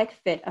static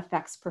fit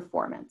affects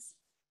performance.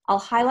 I'll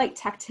highlight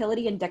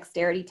tactility and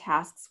dexterity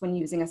tasks when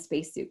using a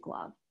spacesuit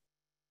glove.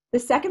 The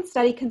second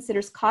study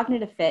considers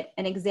cognitive fit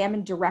and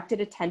examine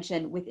directed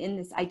attention within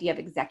this idea of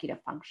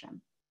executive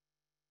function.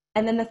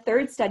 And then the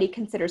third study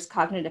considers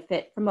cognitive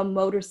fit from a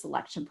motor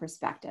selection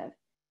perspective.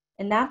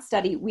 In that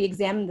study, we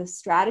examined the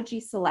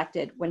strategy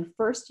selected when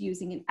first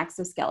using an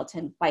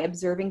exoskeleton by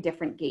observing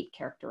different gait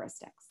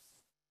characteristics.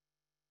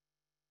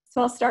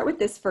 So I'll start with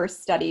this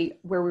first study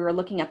where we were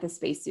looking at the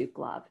spacesuit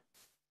glove.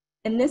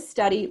 In this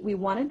study, we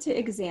wanted to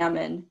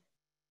examine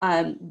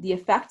the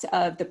effect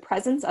of the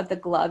presence of the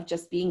glove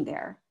just being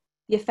there,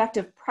 the effect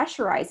of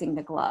pressurizing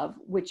the glove,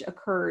 which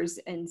occurs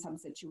in some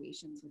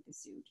situations with the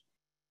suit,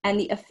 and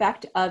the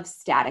effect of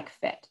static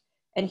fit.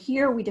 And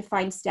here we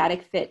define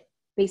static fit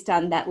based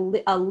on that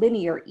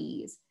linear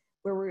ease,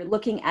 where we're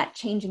looking at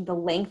changing the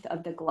length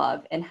of the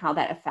glove and how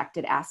that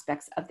affected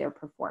aspects of their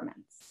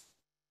performance.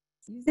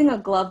 Using a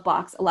glove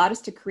box allowed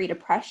us to create a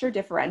pressure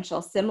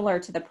differential similar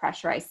to the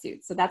pressurized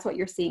suit. So that's what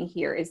you're seeing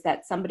here, is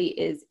that somebody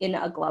is in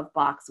a glove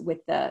box with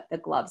the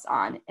gloves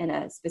on in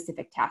a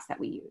specific task that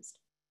we used.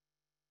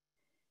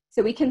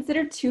 So we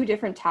considered 2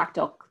 different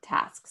tactile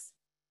tasks.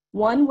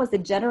 One was a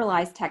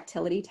generalized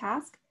tactility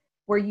task,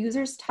 where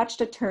users touched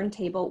a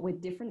turntable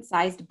with different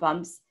sized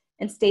bumps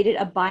and stated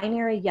a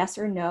binary yes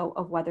or no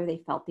of whether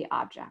they felt the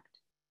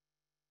object.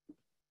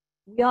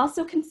 We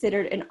also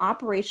considered an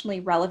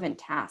operationally relevant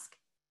task.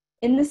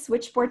 In the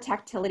switchboard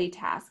tactility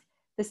task,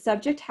 the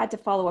subject had to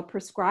follow a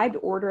prescribed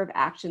order of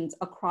actions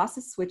across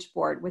a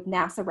switchboard with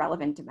NASA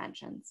relevant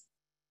dimensions.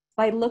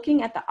 By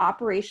looking at the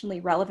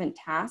operationally relevant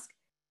task,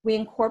 we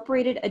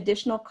incorporated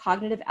additional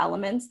cognitive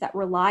elements that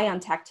rely on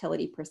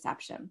tactility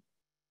perception.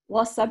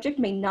 While a subject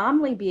may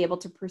nominally be able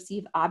to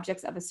perceive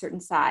objects of a certain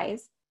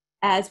size,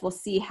 as we'll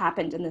see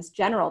happened in this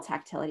general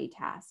tactility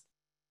task,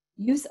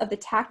 use of the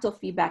tactile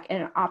feedback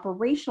in an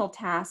operational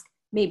task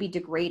may be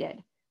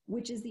degraded,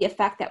 which is the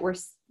effect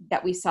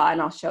that we saw,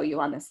 and I'll show you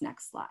on this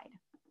next slide.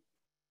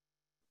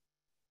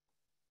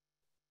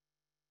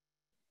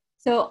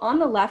 So on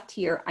the left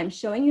here, I'm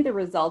showing you the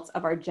results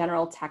of our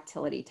general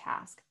tactility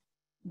task.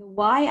 The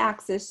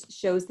y-axis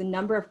shows the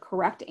number of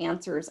correct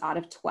answers out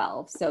of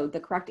 12. So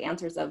the correct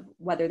answers of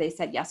whether they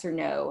said yes or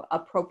no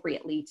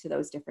appropriately to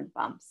those different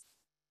bumps.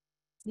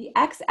 The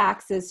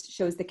x-axis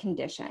shows the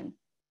condition.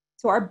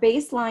 So our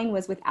baseline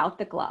was without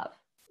the glove.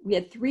 We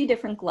had 3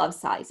 different glove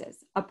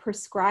sizes, a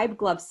prescribed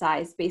glove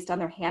size based on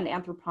their hand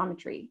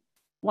anthropometry,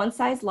 1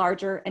 size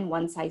larger and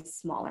 1 size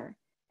smaller.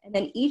 And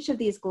then each of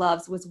these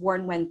gloves was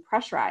worn when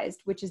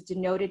pressurized, which is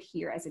denoted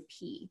here as a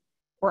P,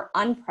 or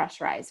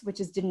unpressurized, which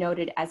is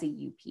denoted as a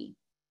UP.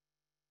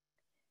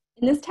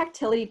 In this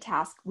tactility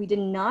task, we did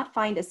not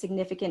find a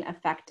significant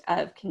effect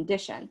of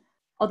condition,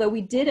 although we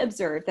did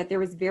observe that there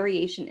was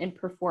variation in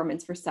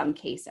performance for some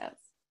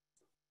cases.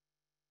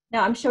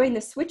 Now I'm showing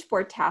the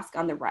switchboard task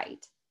on the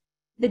right.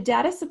 The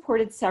data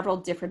supported several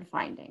different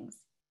findings.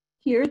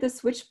 Here, the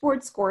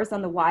switchboard score is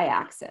on the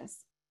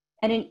y-axis,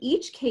 and in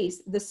each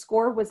case, the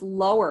score was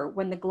lower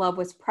when the glove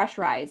was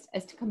pressurized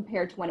as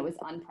compared to when it was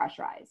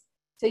unpressurized.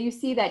 So you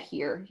see that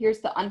here. Here's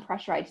the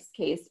unpressurized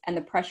case and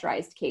the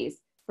pressurized case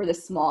for the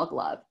small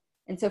glove.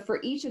 And so for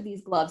each of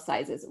these glove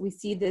sizes, we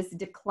see this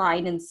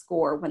decline in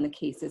score when the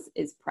case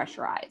is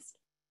pressurized.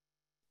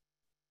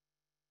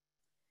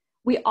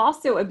 We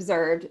also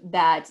observed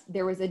that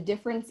there was a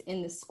difference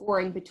in the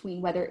scoring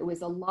between whether it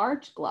was a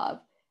large glove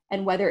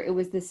and whether it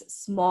was this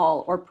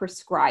small or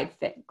prescribed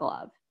fit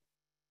glove.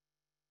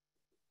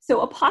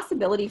 So a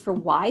possibility for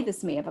why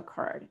this may have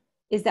occurred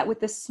is that with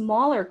the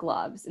smaller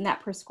gloves and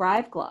that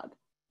prescribed glove,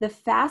 the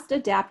fast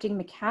adapting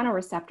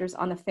mechanoreceptors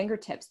on the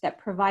fingertips that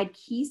provide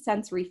key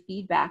sensory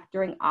feedback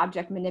during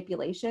object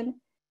manipulation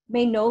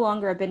may no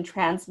longer have been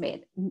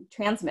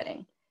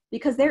transmitting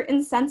because they're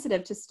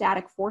insensitive to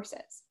static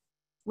forces.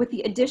 With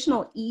the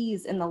additional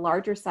ease in the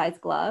larger size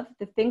glove,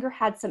 the finger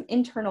had some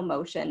internal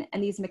motion,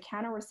 and these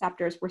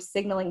mechanoreceptors were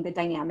signaling the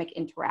dynamic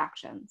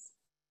interactions.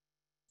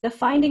 The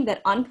finding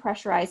that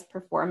unpressurized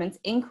performance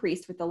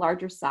increased with the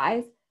larger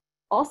size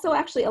also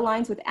actually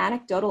aligns with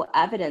anecdotal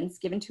evidence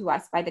given to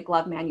us by the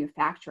glove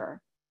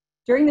manufacturer.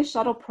 During the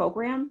shuttle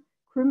program,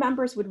 crew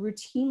members would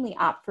routinely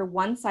opt for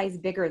one size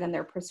bigger than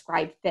their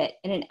prescribed fit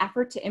in an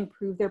effort to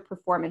improve their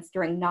performance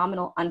during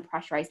nominal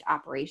unpressurized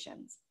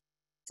operations.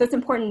 So it's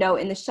important to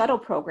note in the shuttle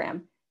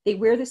program, they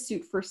wear the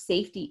suit for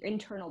safety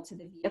internal to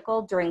the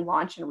vehicle during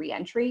launch and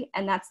reentry,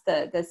 and that's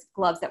the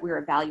gloves that we were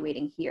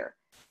evaluating here.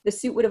 The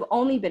suit would have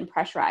only been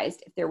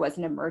pressurized if there was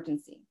an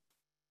emergency.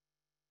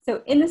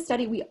 So in the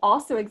study, we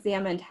also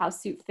examined how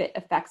suit fit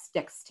affects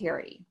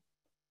dexterity.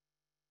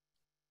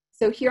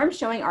 So here I'm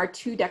showing our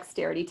 2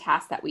 dexterity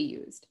tasks that we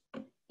used.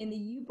 In the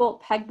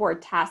U-bolt pegboard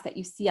task that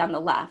you see on the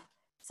left,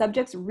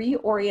 subjects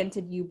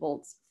reoriented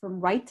U-bolts from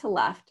right to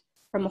left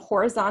from a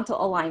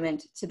horizontal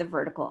alignment to the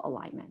vertical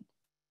alignment.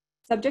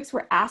 Subjects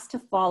were asked to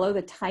follow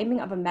the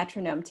timing of a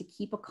metronome to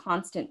keep a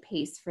constant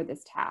pace for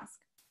this task.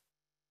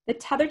 The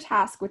tether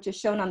task, which is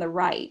shown on the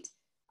right,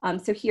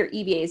 so here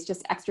EVA is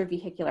just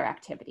extravehicular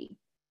activity.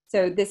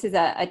 So this is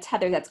a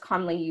tether that's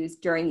commonly used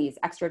during these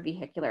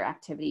extravehicular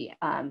activity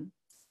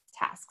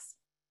tasks.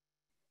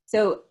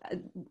 So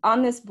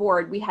on this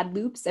board, we had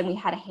loops and we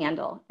had a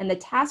handle, and the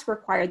task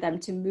required them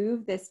to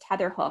move this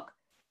tether hook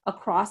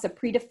across a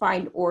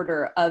predefined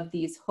order of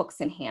these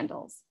hooks and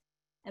handles.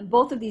 And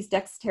both of these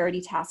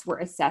dexterity tasks were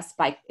assessed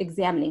by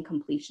examining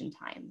completion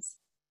times.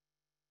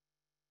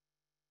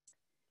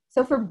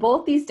 So for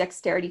both these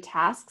dexterity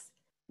tasks,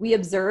 we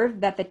observed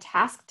that the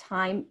task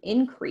time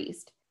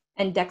increased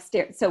and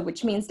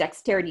which means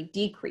dexterity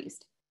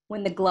decreased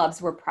when the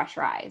gloves were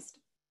pressurized.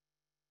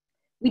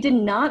 We did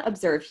not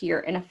observe here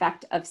an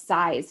effect of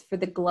size for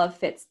the glove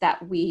fits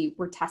that we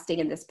were testing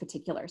in this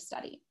particular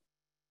study.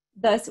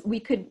 Thus, we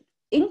could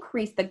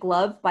increase the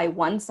glove by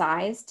one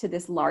size to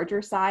this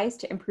larger size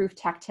to improve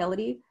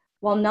tactility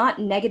while not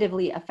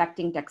negatively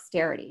affecting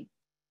dexterity.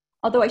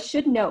 Although I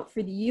should note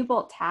for the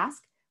U-bolt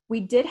task, we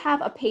did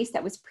have a pace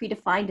that was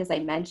predefined, as I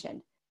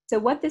mentioned. So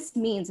what this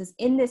means is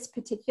in this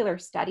particular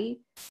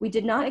study, we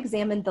did not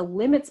examine the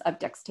limits of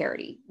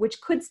dexterity,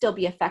 which could still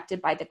be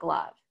affected by the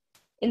glove.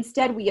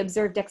 Instead, we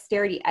observed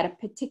dexterity at a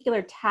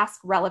particular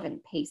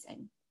task-relevant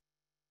pacing.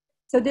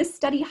 So this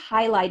study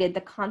highlighted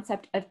the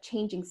concept of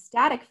changing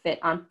static fit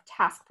on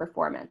task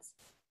performance.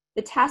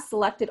 The task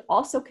selected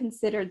also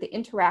considered the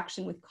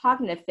interaction with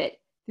cognitive fit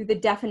through the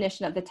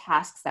definition of the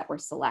tasks that were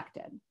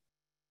selected.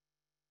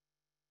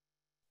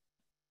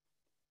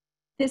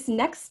 This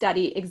next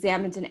study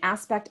examines an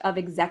aspect of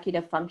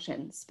executive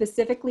function,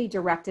 specifically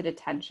directed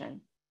attention.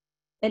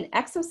 An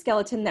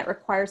exoskeleton that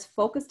requires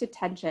focused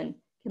attention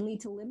can lead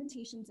to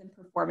limitations in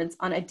performance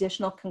on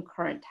additional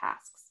concurrent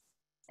tasks.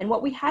 And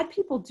what we had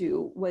people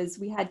do was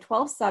we had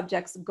 12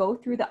 subjects go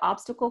through the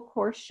obstacle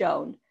course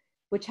shown,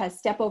 which has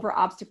step over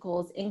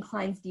obstacles,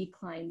 inclines,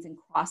 declines, and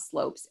cross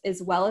slopes,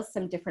 as well as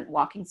some different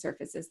walking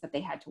surfaces that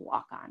they had to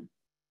walk on.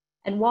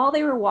 And while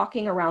they were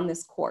walking around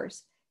this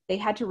course, they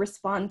had to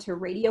respond to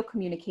radio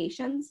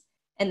communications,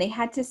 and they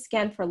had to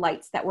scan for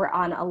lights that were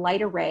on a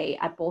light array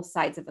at both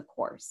sides of the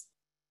course.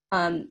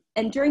 And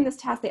during this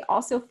task, they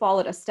also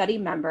followed a study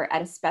member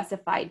at a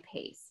specified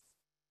pace.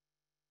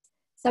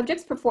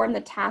 Subjects performed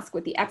the task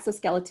with the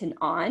exoskeleton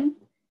on,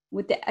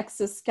 and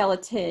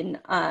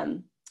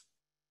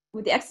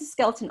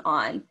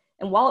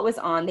while it was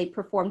on, they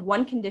performed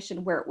one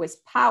condition where it was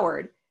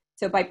powered.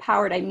 So by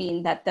powered, I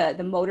mean that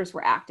the motors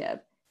were active.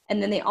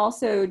 And then they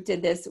also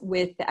did this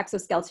with the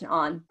exoskeleton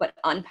on, but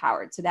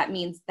unpowered. So that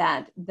means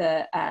that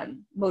the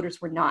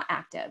motors were not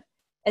active,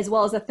 as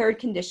well as a third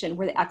condition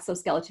where the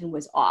exoskeleton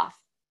was off.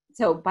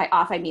 So by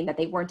off, I mean that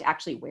they weren't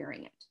actually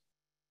wearing it.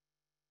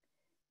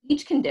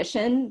 Each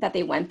condition that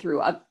they went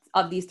through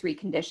of these 3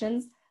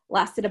 conditions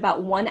lasted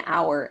about 1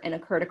 hour and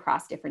occurred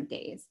across different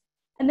days.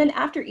 And then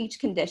after each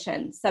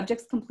condition,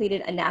 subjects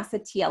completed a NASA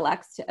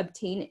TLX to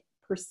obtain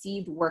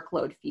perceived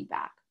workload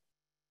feedback.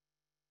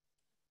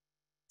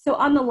 So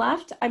on the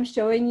left, I'm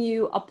showing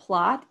you a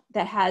plot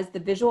that has the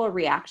visual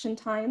reaction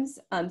times.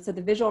 So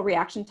the visual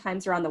reaction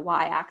times are on the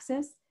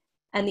y-axis,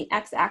 and the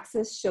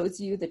x-axis shows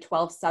you the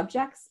 12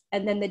 subjects,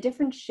 and then the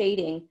different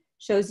shading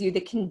shows you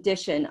the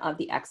condition of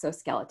the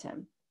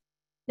exoskeleton.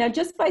 Now,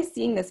 just by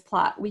seeing this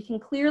plot, we can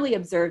clearly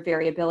observe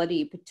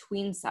variability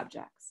between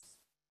subjects.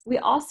 We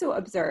also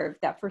observed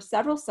that for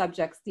several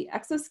subjects, the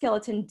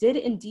exoskeleton did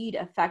indeed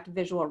affect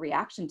visual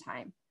reaction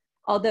time,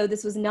 although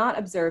this was not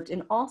observed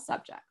in all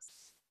subjects.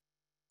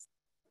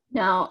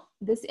 Now,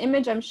 this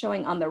image I'm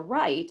showing on the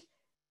right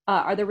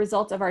are the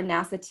results of our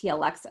NASA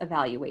TLX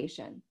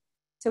evaluation.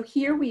 So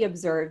here we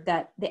observed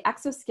that the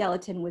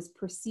exoskeleton was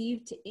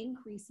perceived to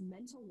increase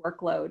mental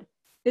workload,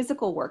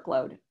 physical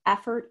workload,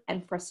 effort,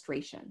 and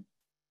frustration.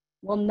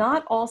 While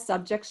not all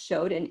subjects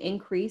showed an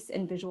increase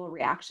in visual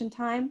reaction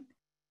time,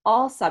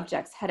 all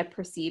subjects had a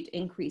perceived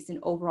increase in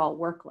overall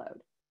workload.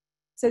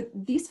 So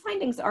these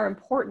findings are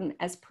important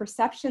as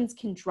perceptions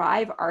can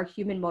drive our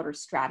human motor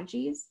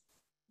strategies,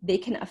 they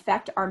can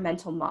affect our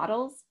mental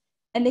models,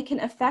 and they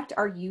can affect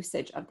our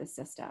usage of the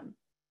system.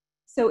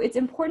 So it's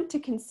important to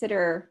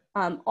consider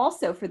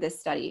also for this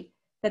study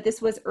that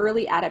this was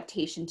early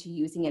adaptation to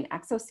using an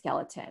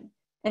exoskeleton,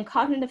 and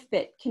cognitive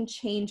fit can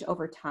change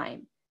over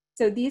time.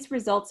 So these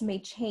results may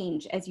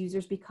change as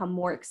users become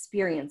more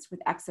experienced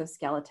with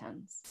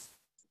exoskeletons.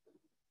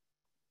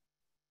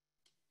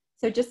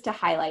 So just to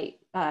highlight,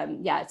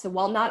 so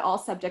while not all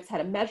subjects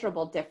had a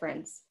measurable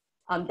difference,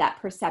 that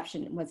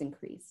perception was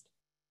increased.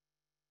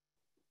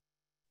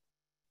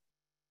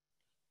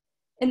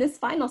 In this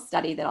final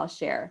study that I'll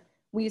share,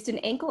 we used an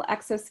ankle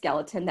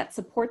exoskeleton that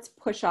supports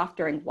push-off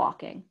during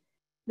walking.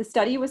 The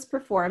study was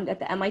performed at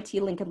the MIT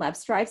Lincoln Lab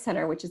Strive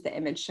Center, which is the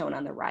image shown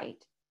on the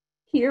right.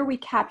 Here we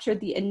captured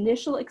the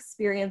initial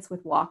experience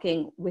with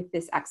walking with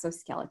this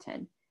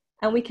exoskeleton,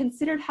 and we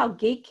considered how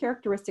gait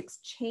characteristics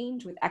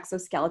change with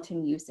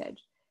exoskeleton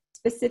usage,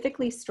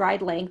 specifically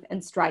stride length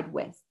and stride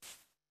width.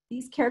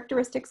 These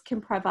characteristics can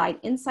provide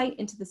insight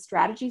into the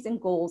strategies and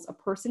goals a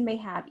person may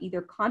have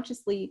either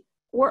consciously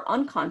or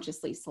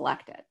unconsciously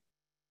selected.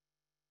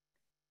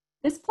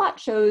 This plot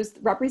shows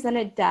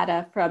represented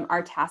data from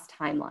our task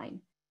timeline.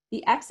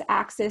 The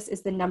x-axis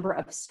is the number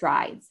of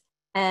strides,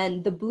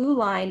 and the blue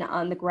line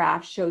on the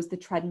graph shows the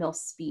treadmill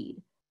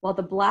speed, while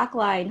the black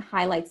line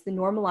highlights the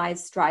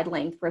normalized stride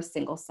length for a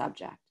single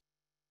subject.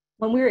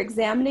 When we were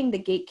examining the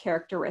gait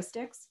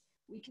characteristics,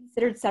 we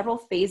considered several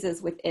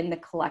phases within the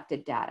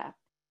collected data.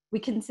 We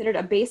considered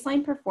a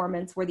baseline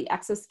performance where the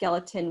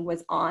exoskeleton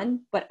was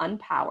on but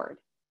unpowered.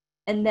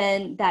 And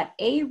then that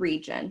A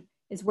region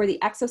is where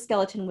the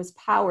exoskeleton was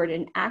powered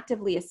and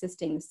actively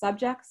assisting the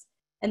subjects.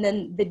 And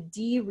then the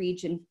D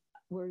region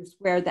was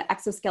where the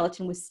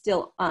exoskeleton was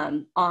still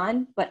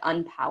on but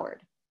unpowered.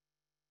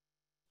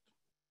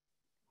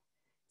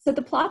 So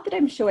the plot that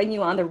I'm showing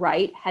you on the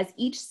right has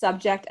each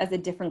subject as a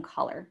different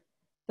color.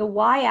 The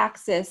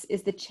y-axis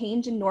is the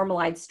change in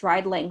normalized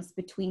stride lengths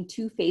between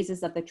two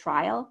phases of the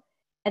trial,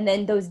 and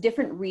then those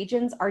different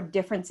regions are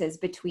differences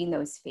between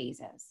those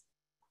phases.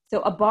 So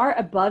a bar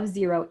above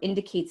 0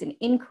 indicates an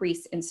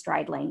increase in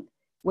stride length,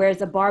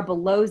 whereas a bar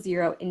below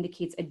 0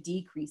 indicates a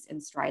decrease in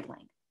stride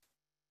length.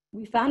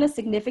 We found a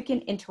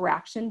significant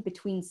interaction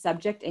between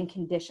subject and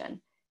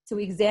condition, so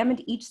we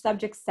examined each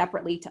subject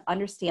separately to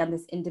understand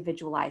this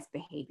individualized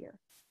behavior.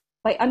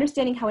 By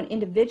understanding how an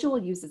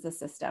individual uses a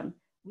system,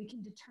 we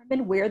can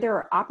determine where there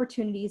are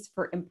opportunities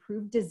for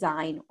improved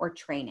design or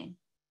training.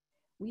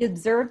 We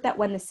observed that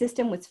when the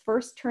system was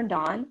first turned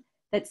on,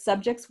 that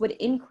subjects would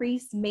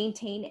increase,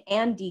 maintain,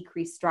 and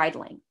decrease stride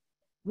length.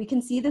 We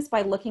can see this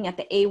by looking at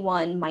the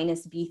A1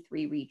 minus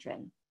B3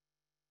 region.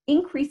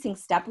 Increasing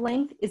step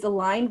length is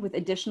aligned with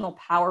additional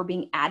power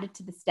being added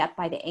to the step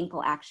by the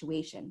ankle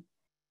actuation.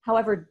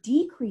 However,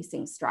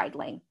 decreasing stride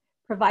length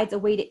provides a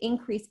way to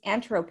increase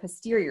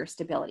antero-posterior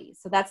stability.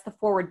 So that's the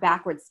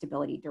forward-backward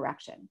stability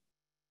direction.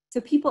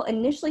 So people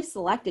initially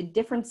selected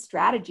different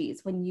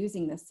strategies when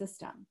using this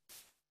system.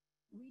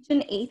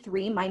 Region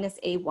A3 minus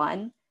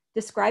A1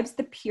 describes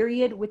the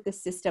period with the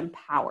system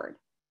powered.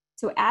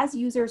 So as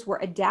users were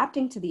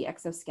adapting to the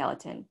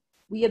exoskeleton,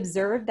 we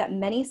observed that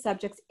many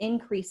subjects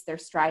increased their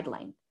stride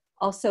length,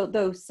 also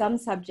though some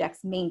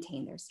subjects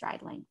maintained their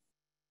stride length.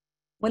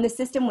 When the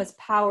system was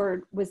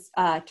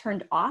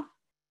turned off,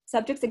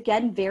 subjects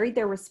again varied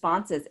their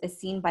responses as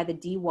seen by the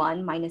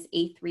D1 minus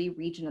A3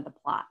 region of the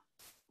plot.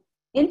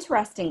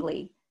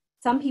 Interestingly,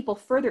 some people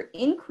further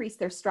increased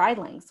their stride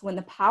lengths when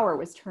the power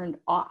was turned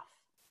off.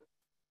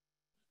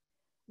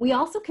 We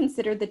also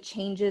considered the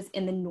changes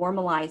in the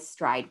normalized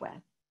stride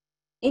width.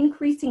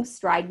 Increasing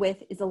stride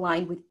width is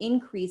aligned with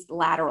increased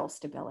lateral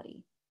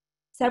stability.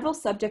 Several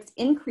subjects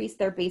increased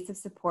their base of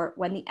support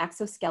when the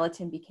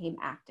exoskeleton became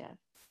active.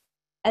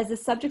 As the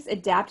subjects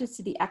adapted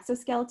to the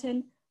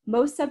exoskeleton,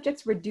 most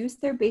subjects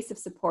reduced their base of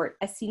support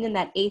as seen in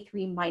that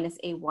A3 minus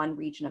A1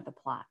 region of the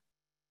plot.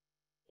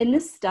 In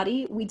this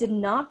study, we did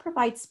not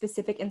provide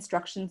specific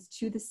instructions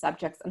to the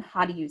subjects on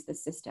how to use the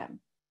system.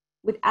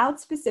 Without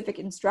specific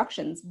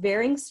instructions,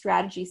 varying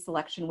strategy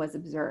selection was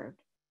observed.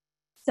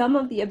 Some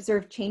of the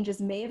observed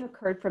changes may have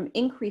occurred from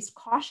increased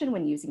caution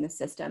when using the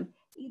system,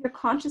 either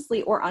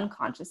consciously or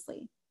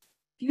unconsciously.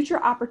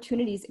 Future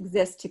opportunities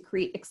exist to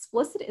create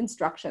explicit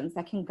instructions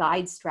that can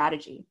guide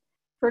strategy.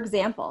 For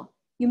example,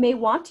 you may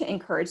want to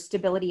encourage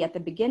stability at the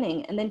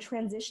beginning and then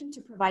transition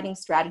to providing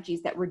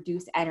strategies that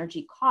reduce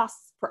energy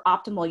costs for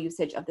optimal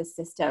usage of the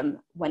system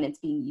when it's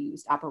being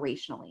used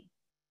operationally.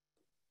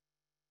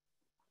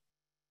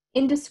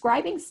 In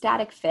describing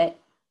static fit,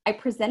 I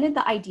presented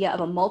the idea of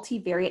a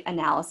multivariate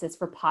analysis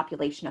for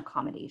population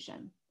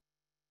accommodation.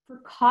 For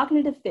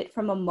cognitive fit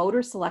from a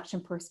motor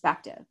selection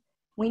perspective,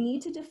 we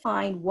need to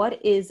define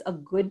what is a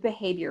good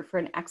behavior for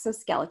an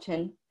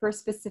exoskeleton for a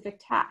specific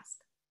task.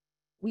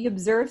 We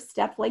observed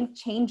step length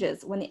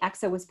changes when the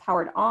exo was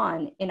powered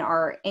on in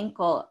our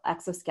ankle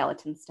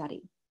exoskeleton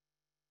study.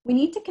 We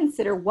need to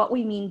consider what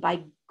we mean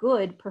by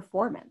good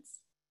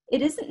performance.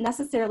 It isn't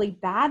necessarily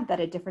bad that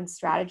a different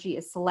strategy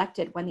is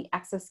selected when the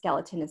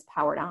exoskeleton is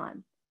powered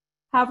on.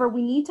 However,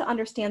 we need to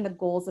understand the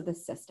goals of the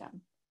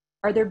system.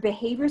 Are there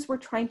behaviors we're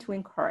trying to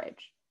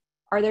encourage?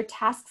 Are there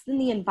tasks in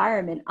the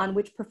environment on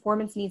which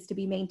performance needs to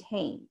be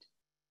maintained?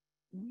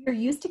 We are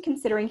used to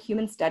considering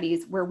human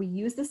studies where we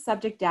use the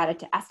subject data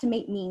to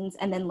estimate means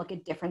and then look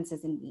at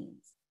differences in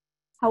means.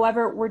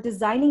 However, we're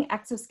designing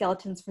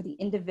exoskeletons for the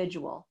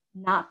individual,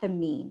 not the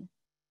mean.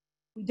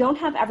 We don't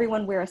have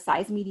everyone wear a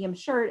size medium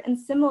shirt, and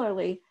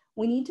similarly,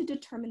 we need to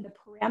determine the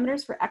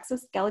parameters for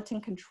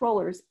exoskeleton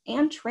controllers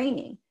and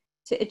training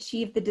to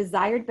achieve the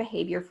desired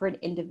behavior for an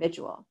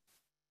individual.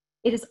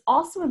 It is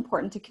also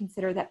important to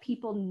consider that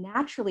people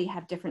naturally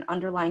have different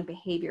underlying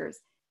behaviors,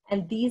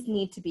 and these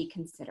need to be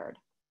considered.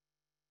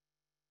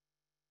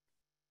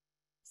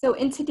 So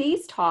in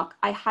today's talk,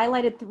 I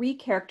highlighted 3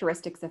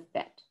 characteristics of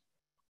fit.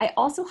 I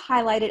also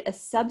highlighted a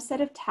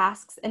subset of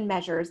tasks and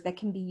measures that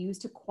can be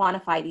used to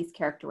quantify these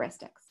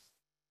characteristics.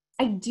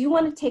 I do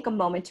want to take a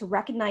moment to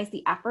recognize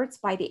the efforts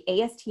by the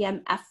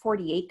ASTM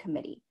F48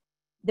 committee.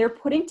 They're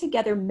putting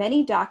together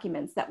many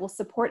documents that will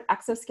support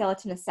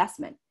exoskeleton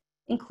assessment,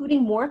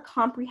 including more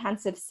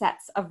comprehensive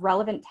sets of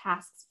relevant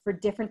tasks for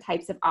different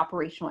types of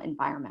operational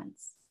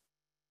environments.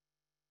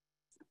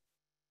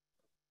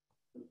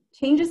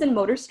 Changes in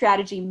motor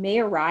strategy may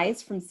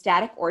arise from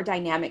static or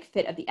dynamic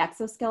fit of the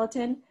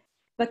exoskeleton,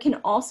 but can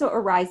also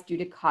arise due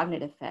to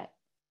cognitive fit.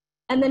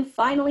 And then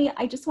finally,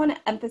 I just want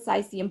to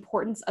emphasize the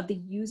importance of the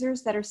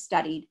users that are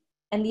studied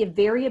and the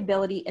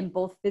variability in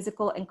both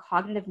physical and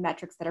cognitive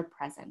metrics that are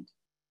present.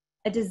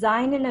 A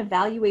design and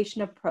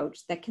evaluation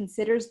approach that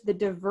considers the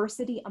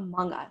diversity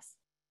among us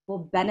will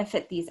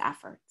benefit these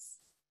efforts.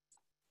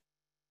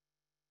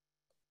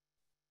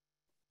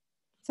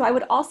 So I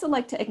would also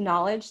like to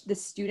acknowledge the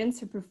students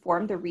who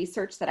performed the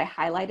research that I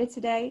highlighted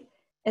today,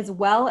 as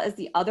well as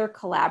the other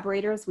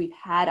collaborators we've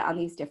had on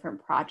these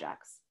different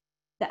projects.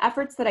 The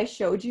efforts that I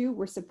showed you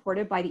were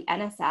supported by the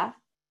NSF,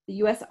 the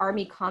U.S.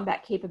 Army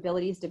Combat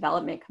Capabilities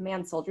Development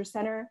Command Soldier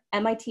Center,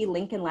 MIT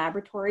Lincoln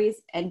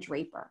Laboratories, and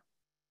Draper.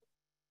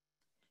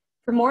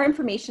 For more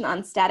information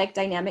on static,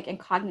 dynamic, and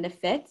cognitive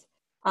fit,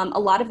 a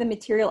lot of the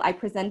material I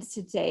presented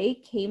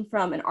today came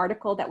from an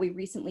article that we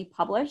recently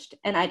published,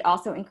 and I'd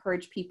also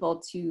encourage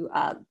people to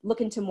look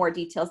into more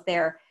details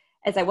there,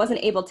 as I wasn't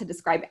able to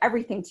describe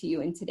everything to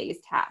you in today's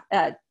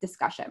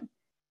discussion.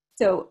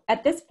 So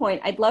at this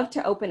point, I'd love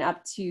to open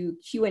up to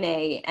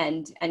Q&A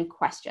and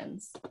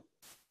questions.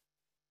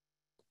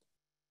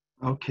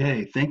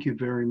 Okay, thank you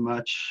very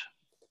much,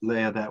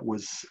 Leah. That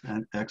was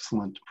an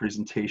excellent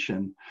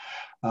presentation.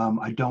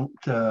 My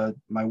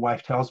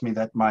wife tells me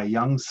that my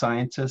young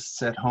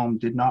scientists at home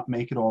did not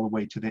make it all the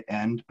way to the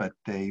end, but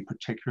they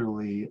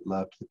particularly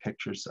loved the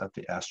pictures of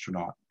the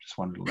astronaut. Just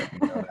wanted to let you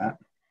know that.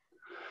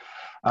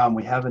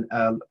 We have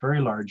a very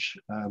large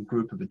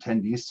group of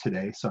attendees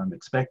today, so I'm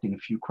expecting a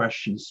few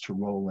questions to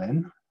roll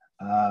in.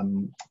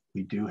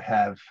 We do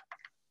have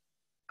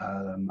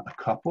a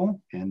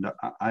couple, and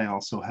I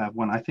also have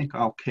one. I think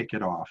I'll kick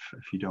it off,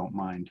 if you don't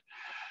mind.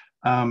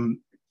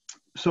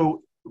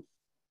 So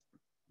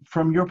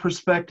from your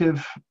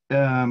perspective,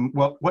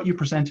 what you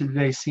presented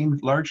today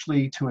seemed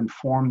largely to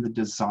inform the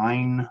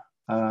design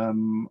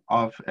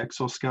of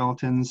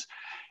exoskeletons,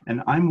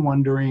 and I'm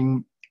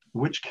wondering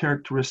which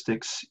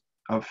characteristics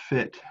of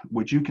fit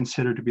would you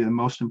consider to be the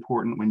most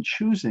important when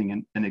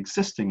choosing an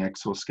existing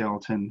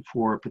exoskeleton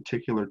for a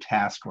particular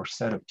task or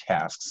set of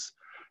tasks?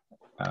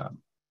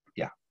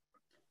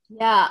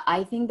 Yeah,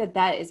 I think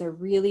that is a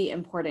really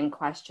important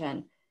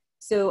question.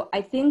 So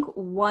I think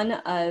one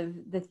of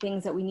the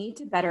things that we need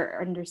to better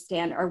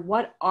understand are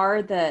what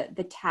are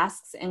the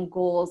tasks and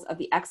goals of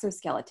the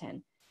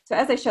exoskeleton. So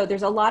as I showed,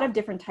 there's a lot of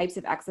different types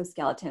of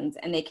exoskeletons,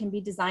 and they can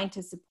be designed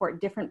to support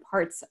different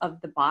parts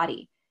of the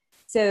body.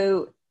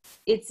 So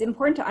it's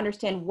important to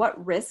understand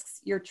what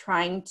risks you're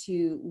trying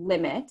to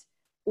limit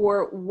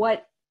or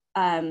what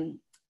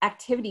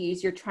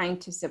activities you're trying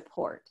to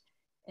support.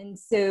 And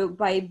so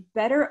by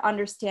better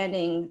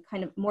understanding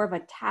kind of more of a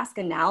task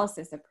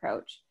analysis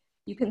approach,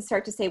 you can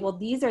start to say, well,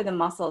 these are the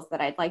muscles that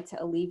I'd like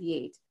to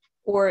alleviate,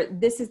 or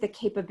this is the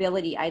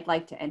capability I'd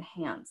like to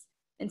enhance.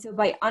 And so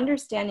by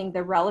understanding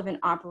the relevant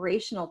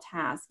operational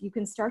task, you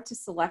can start to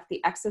select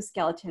the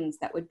exoskeletons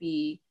that would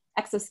be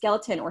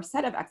exoskeleton or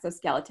set of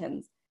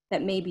exoskeletons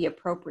that may be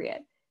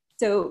appropriate.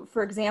 So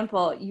for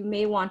example, you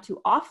may want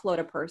to offload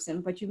a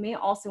person, but you may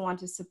also want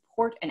to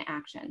support an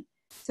action.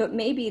 So it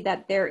may be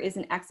that there is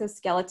an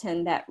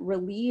exoskeleton that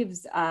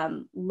relieves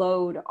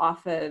load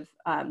off of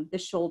the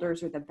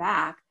shoulders or the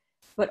back,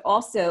 but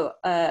also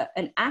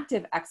an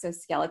active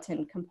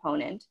exoskeleton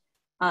component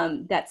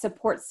that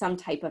supports some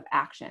type of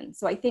action.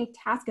 So I think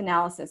task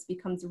analysis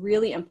becomes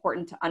really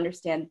important to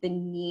understand the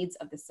needs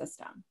of the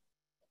system.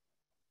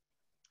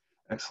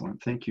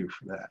 Excellent, thank you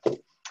for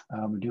that.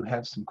 We do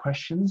have some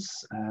questions,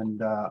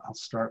 and I'll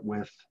start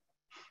with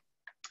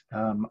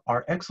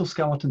Are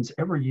exoskeletons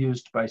ever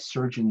used by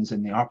surgeons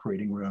in the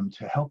operating room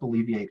to help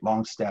alleviate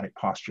long static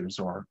postures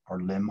or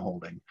limb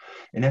holding?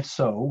 And if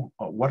so,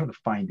 what are the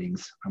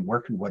findings and where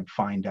can one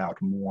find out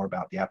more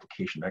about the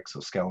application of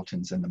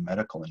exoskeletons in the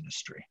medical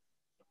industry?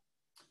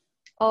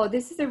 Oh,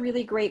 this is a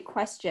really great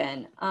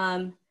question.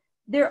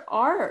 There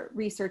are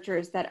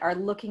researchers that are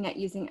looking at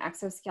using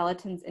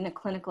exoskeletons in a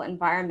clinical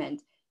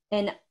environment.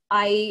 And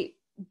I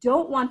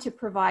don't want to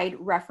provide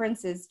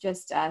references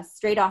just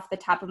straight off the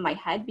top of my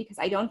head, because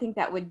I don't think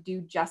that would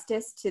do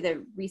justice to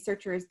the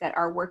researchers that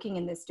are working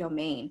in this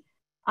domain.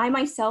 I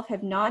myself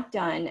have not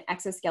done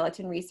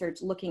exoskeleton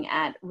research looking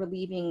at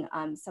relieving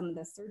some of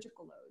the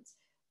surgical loads,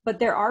 but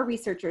there are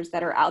researchers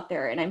that are out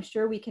there, and I'm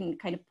sure we can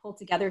kind of pull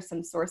together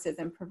some sources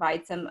and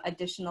provide some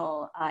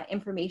additional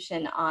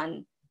information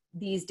on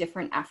these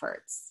different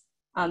efforts.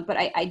 But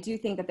I do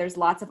think that there's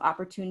lots of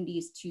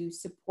opportunities to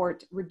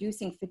support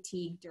reducing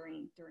fatigue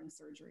during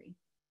surgery.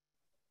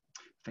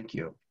 Thank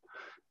you.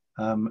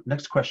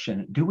 Next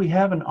question. Do we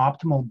have an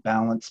optimal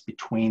balance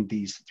between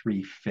these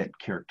three fit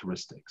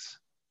characteristics?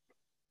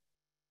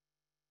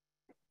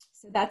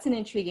 So that's an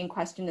intriguing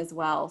question as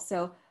well.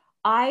 So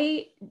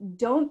I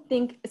don't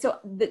think, so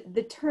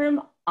the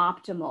term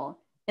optimal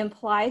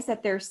implies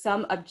that there's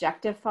some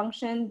objective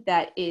function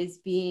that is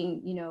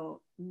being,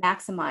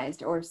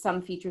 maximized, or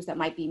some features that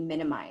might be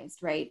minimized,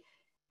 right?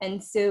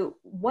 And so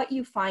what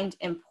you find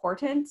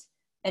important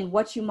and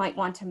what you might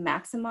want to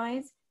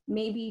maximize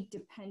may be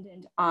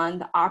dependent on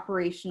the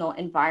operational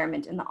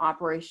environment and the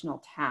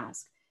operational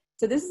task.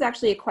 So this is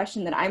actually a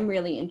question that I'm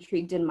really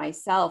intrigued in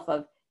myself,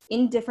 of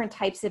in different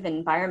types of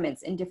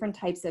environments, in different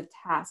types of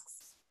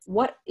tasks,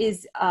 what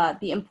is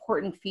the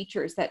important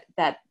features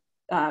that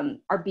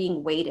are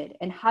being weighted,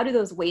 and how do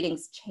those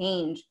weightings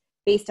change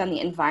based on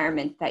the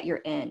environment that you're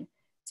in?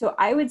 So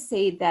I would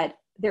say that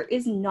there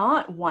is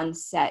not one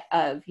set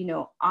of,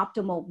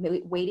 optimal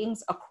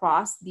weightings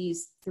across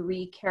these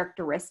three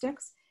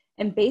characteristics.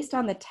 And based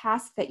on the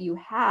task that you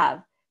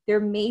have,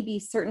 there may be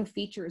certain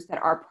features that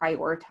are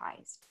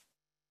prioritized.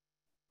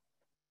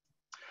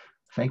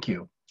 Thank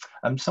you.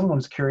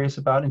 Someone's curious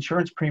about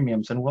insurance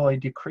premiums, and will they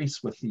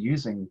decrease with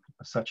using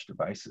such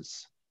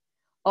devices?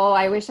 Oh,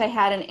 I wish I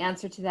had an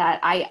answer to that.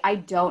 I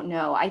don't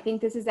know. I think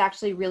this is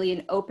actually really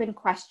an open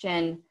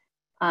question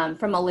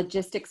from a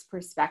logistics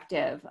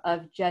perspective,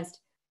 of just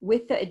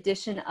with the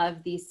addition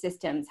of these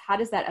systems, how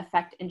does that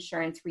affect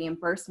insurance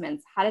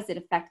reimbursements? How does it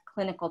affect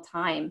clinical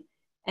time?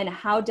 And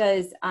how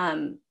do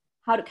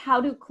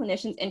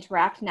clinicians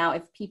interact now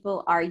if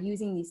people are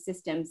using these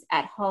systems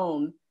at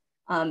home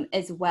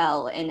as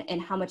well, and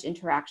how much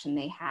interaction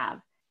they have?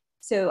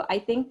 So I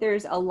think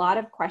there's a lot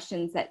of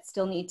questions that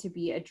still need to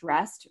be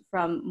addressed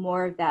from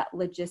more of that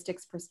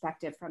logistics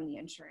perspective from the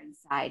insurance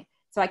side.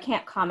 So I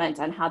can't comment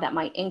on how that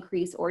might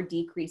increase or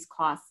decrease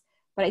costs,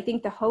 but I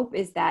think the hope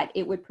is that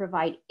it would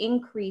provide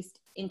increased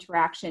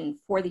interaction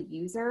for the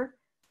user,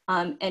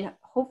 and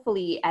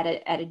hopefully at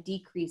a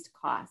decreased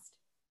cost.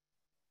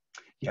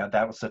 Yeah,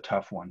 that was a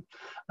tough one.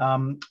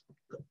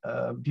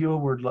 A viewer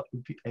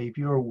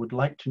would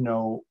like to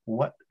know,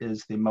 what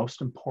is the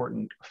most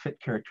important fit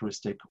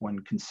characteristic when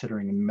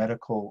considering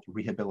medical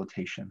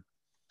rehabilitation?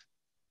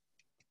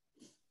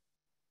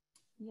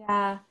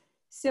 Yeah.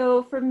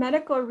 So for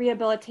medical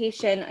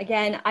rehabilitation,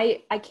 again,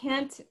 I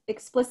can't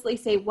explicitly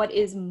say what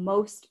is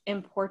most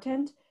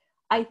important.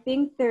 I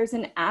think there's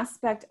an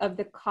aspect of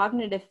the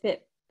cognitive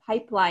fit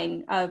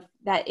pipeline, of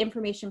that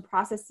information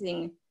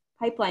processing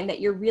pipeline, that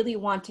you really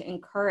want to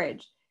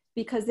encourage,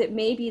 because it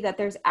may be that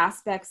there's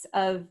aspects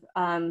of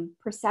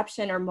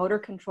perception or motor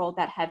control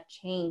that have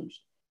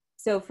changed.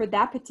 So for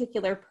that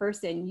particular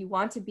person, you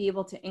want to be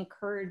able to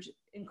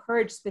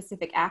encourage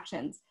specific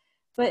actions.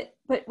 But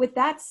with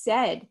that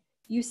said,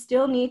 you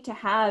still need to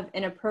have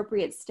an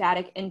appropriate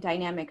static and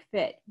dynamic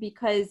fit,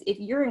 because if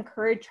you're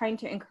trying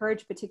to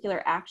encourage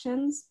particular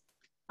actions,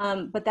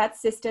 but that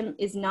system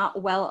is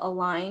not well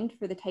aligned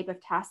for the type of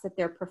task that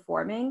they're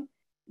performing,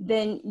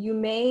 then you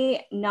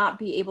may not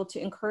be able to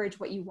encourage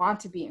what you want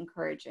to be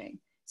encouraging.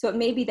 So it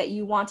may be that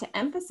you want to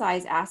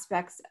emphasize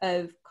aspects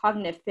of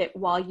cognitive fit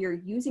while you're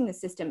using the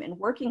system and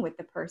working with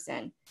the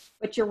person,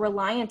 but you're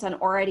reliant on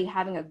already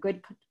having a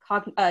good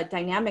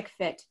dynamic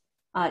fit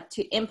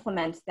to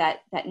implement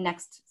that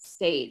next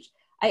stage.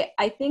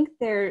 I think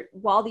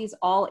while these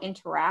all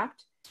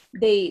interact,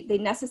 they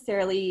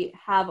necessarily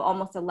have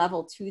almost a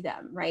level to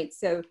them, right?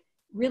 So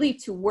really,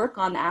 to work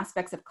on the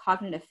aspects of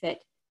cognitive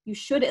fit, you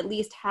should at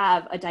least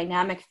have a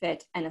dynamic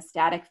fit and a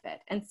static fit.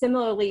 And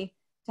similarly,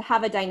 to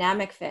have a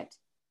dynamic fit,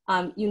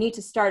 you need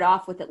to start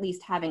off with at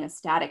least having a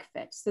static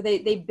fit. So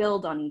they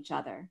build on each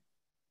other.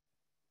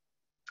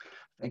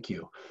 Thank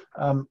you.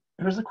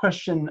 Here's a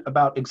question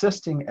about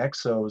existing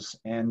exos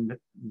and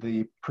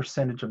the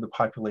percentage of the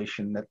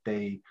population that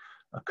they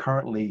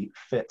currently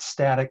fit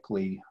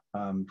statically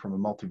from a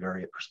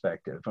multivariate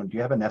perspective. Do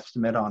you have an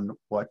estimate on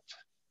what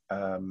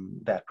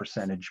that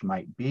percentage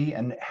might be,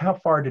 and how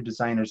far do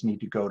designers need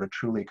to go to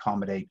truly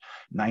accommodate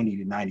 90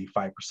 to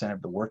 95%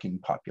 of the working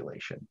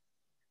population?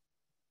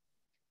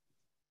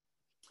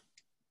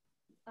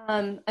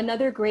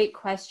 Another great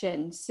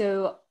question.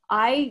 So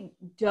I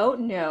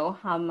don't know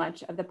how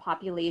much of the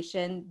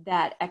population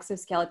that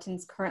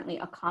exoskeletons currently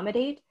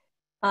accommodate,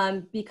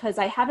 because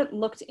I haven't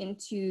looked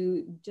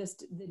into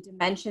just the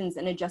dimensions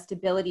and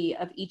adjustability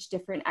of each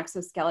different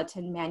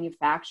exoskeleton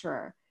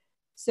manufacturer.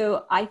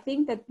 So I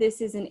think that this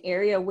is an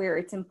area where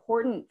it's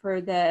important for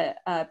the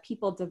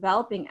people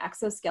developing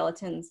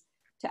exoskeletons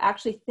to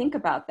actually think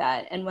about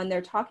that. And when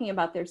they're talking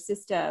about their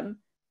system,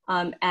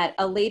 at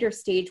a later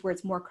stage where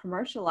it's more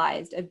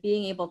commercialized, of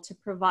being able to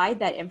provide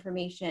that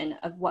information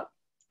of what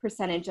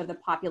percentage of the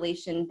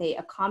population they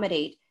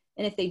accommodate,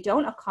 and if they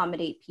don't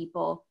accommodate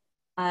people,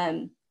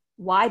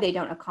 why they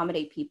don't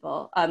accommodate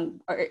people,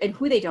 and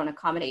who they don't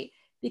accommodate.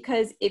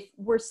 Because if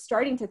we're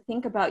starting to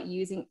think about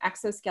using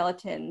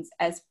exoskeletons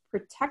as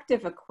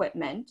protective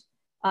equipment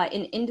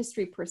in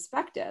industry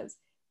perspectives,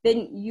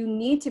 then you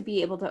need to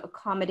be able to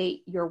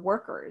accommodate your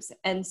workers.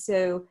 And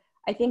so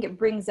I think it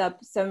brings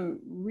up some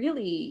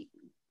really,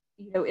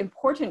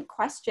 important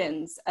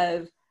questions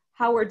of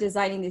how we're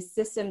designing these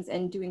systems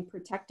and doing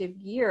protective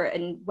gear,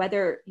 and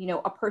whether,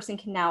 a person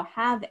can now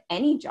have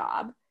any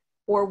job,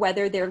 or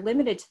whether they're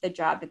limited to the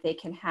job that they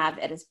can have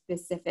at a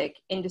specific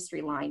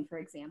industry line, for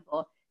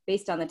example,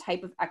 based on the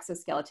type of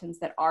exoskeletons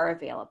that are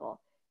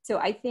available. So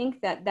I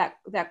think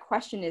that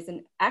question is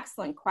an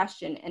excellent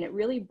question, and it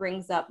really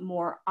brings up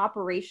more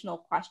operational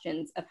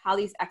questions of how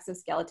these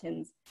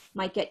exoskeletons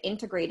might get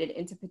integrated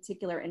into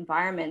particular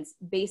environments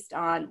based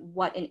on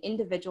what an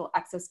individual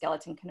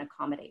exoskeleton can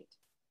accommodate.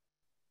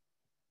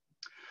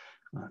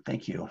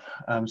 Thank you.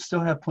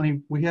 Still have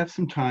plenty, we have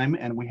some time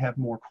and we have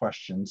more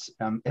questions.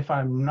 If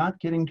I'm not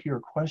getting to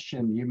your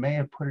question, you may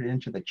have put it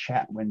into the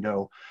chat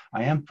window.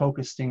 I am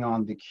focusing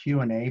on the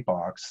Q&A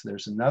box.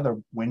 There's another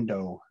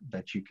window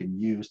that you can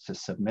use to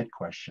submit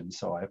questions.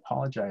 So I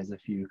apologize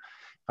if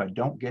I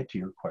don't get to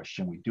your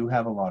question. We do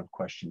have a lot of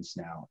questions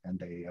now,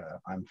 and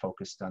I'm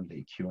focused on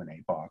the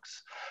Q&A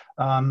box.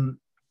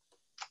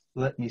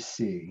 Let me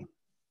see.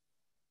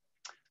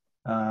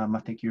 I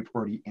think you've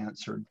already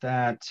answered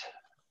that.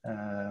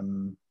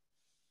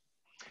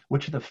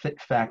 Which of the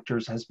fit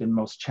factors has been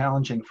most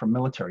challenging for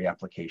military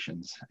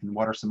applications, and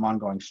what are some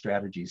ongoing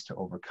strategies to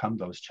overcome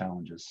those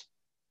challenges?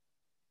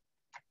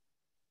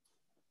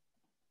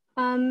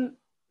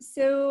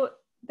 So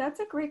that's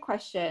a great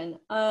question.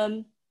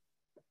 So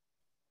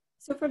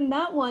from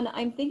that one,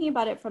 I'm thinking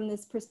about it from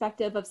this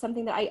perspective of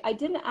something that I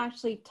didn't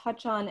actually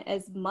touch on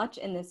as much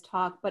in this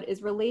talk, but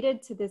is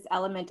related to this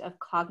element of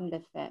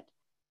cognitive fit.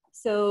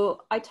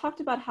 So I talked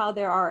about how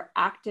there are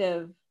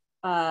active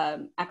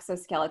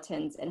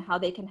exoskeletons and how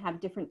they can have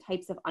different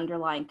types of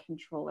underlying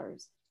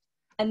controllers.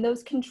 And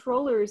those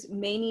controllers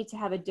may need to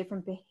have a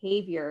different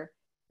behavior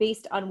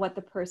based on what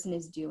the person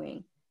is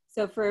doing.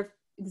 So for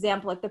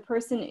example, if the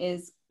person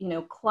is,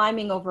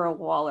 climbing over a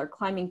wall or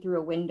climbing through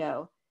a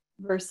window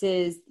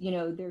versus,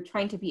 they're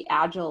trying to be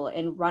agile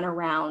and run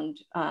around,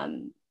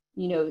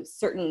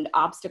 certain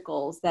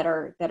obstacles that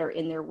are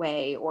in their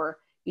way, or,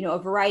 a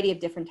variety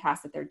of different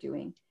tasks that they're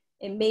doing.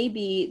 It may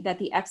be that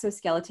the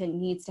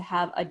exoskeleton needs to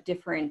have a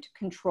different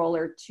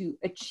controller to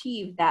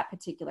achieve that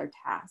particular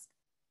task.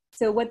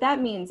 So what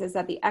that means is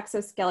that the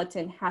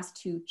exoskeleton has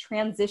to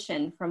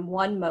transition from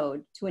one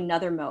mode to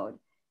another mode.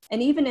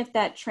 And even if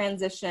that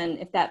transition,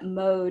 if that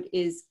mode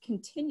is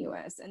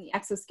continuous and the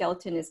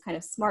exoskeleton is kind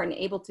of smart and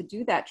able to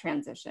do that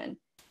transition,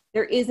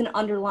 there is an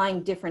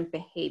underlying different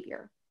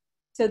behavior.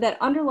 So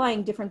that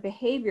underlying different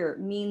behavior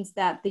means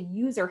that the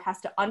user has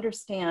to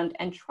understand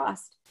and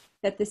trust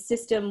that the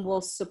system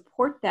will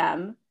support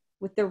them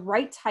with the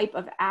right type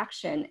of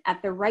action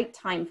at the right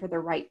time for the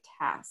right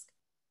task.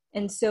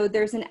 And so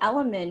there's an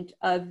element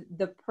of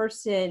the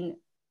person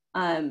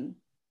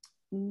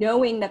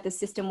knowing that the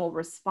system will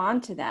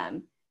respond to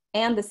them,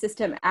 and the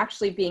system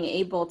actually being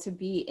able to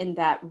be in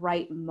that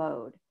right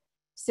mode.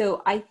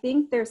 So I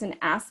think there's an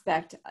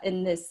aspect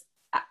in this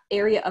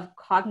area of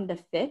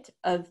cognitive fit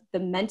of the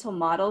mental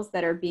models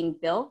that are being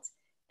built,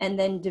 and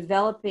then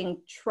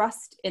developing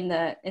trust in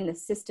the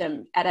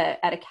system at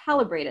a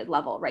calibrated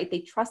level, right? They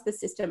trust the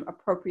system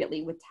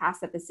appropriately with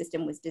tasks that the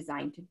system was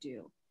designed to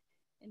do.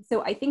 And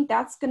so I think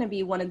that's going to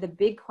be one of the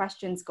big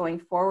questions going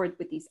forward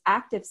with these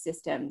active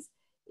systems,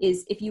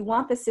 is if you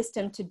want the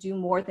system to do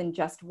more than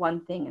just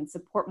one thing and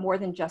support more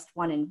than just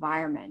one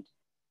environment,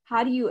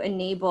 how do you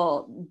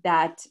enable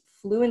that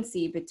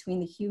fluency between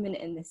the human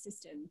and the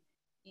system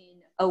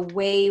in a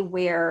way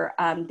where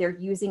they're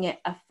using it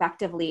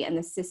effectively and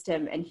the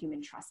system and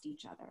human trust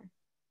each other?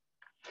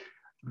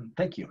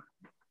 Thank you.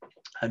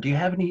 Do you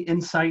have any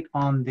insight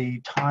on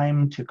the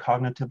time to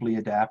cognitively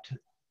adapt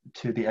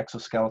to the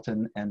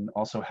exoskeleton, and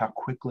also how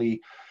quickly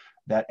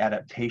that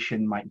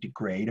adaptation might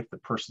degrade if the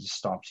person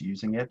stops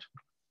using it,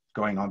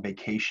 going on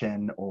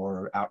vacation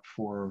or out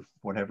for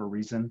whatever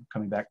reason,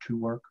 coming back to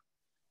work?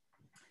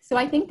 So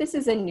I think this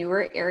is a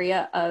newer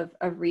area of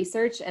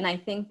research, and I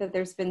think that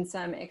there's been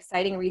some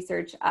exciting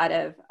research out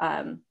of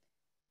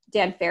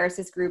Dan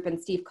Ferris's group and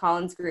Steve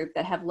Collins' group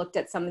that have looked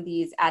at some of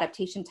these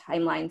adaptation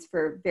timelines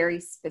for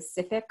very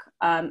specific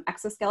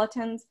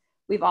exoskeletons.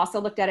 We've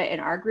also looked at it in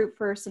our group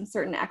for some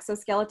certain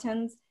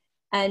exoskeletons.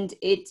 And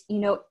it,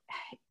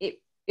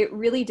 it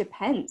really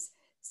depends.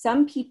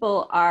 Some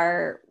people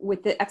are,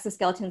 with the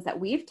exoskeletons that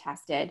we've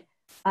tested,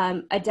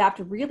 adapt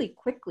really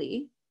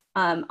quickly,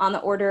 on the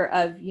order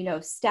of,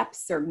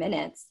 steps or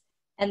minutes.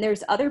 And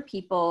there's other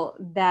people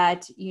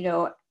that,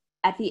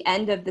 at the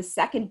end of the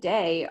second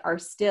day are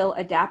still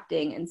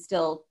adapting and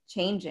still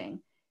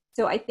changing.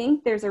 So I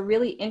think there's a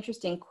really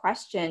interesting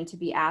question to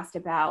be asked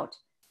about,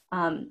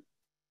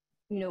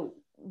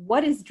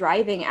 what is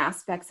driving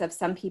aspects of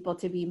some people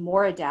to be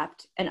more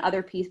adept and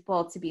other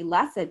people to be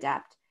less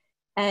adept?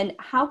 And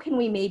how can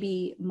we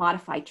maybe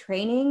modify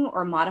training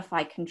or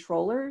modify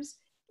controllers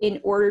in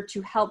order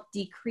to help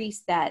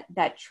decrease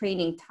that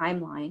training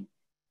timeline?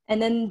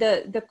 And then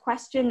the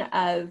question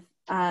of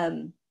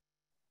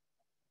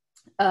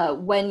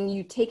when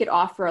you take it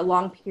off for a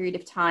long period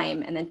of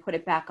time and then put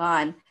it back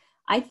on,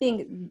 I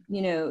think,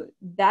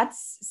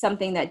 that's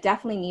something that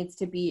definitely needs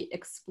to be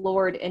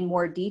explored in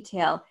more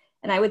detail.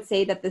 And I would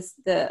say that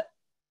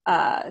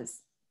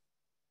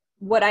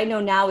what I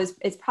know now is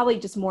probably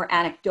just more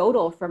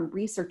anecdotal from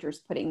researchers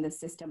putting the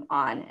system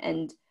on.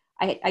 And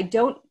I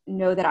don't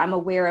know that I'm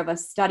aware of a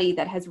study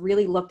that has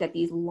really looked at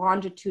these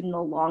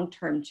longitudinal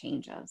long-term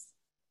changes.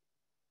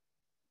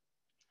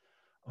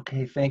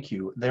 Okay, thank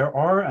you. There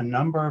are a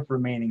number of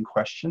remaining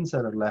questions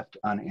that are left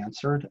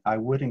unanswered. I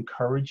would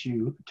encourage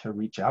you to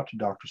reach out to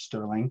Dr.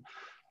 Sterling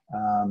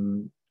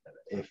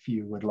if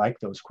you would like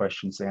those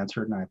questions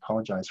answered, and I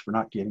apologize for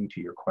not getting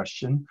to your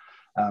question.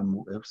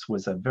 This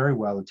was a very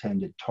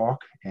well-attended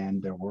talk,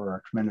 and there were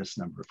a tremendous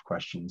number of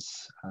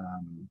questions.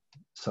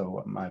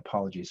 So my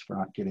apologies for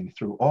not getting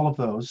through all of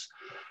those.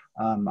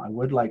 I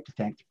would like to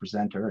thank the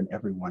presenter and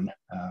everyone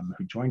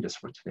who joined us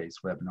for today's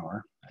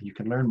webinar. You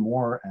can learn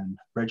more and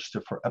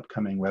register for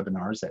upcoming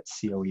webinars at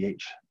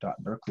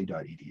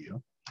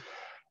coeh.berkeley.edu.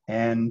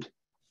 And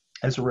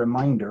as a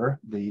reminder,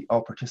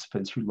 all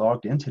participants who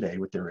logged in today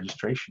with their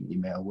registration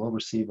email will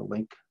receive a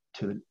link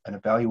to an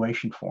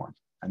evaluation form.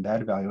 And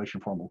that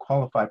evaluation form will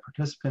qualify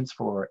participants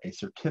for a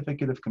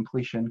certificate of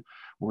completion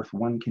worth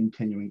 1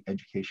 continuing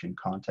education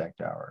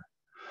contact hour.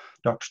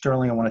 Dr.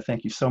 Sterling, I want to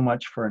thank you so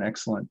much for an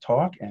excellent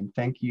talk, and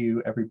thank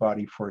you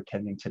everybody for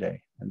attending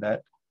today. And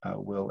that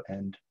will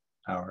end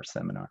our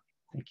seminar.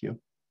 Thank you.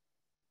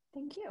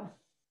 Thank you.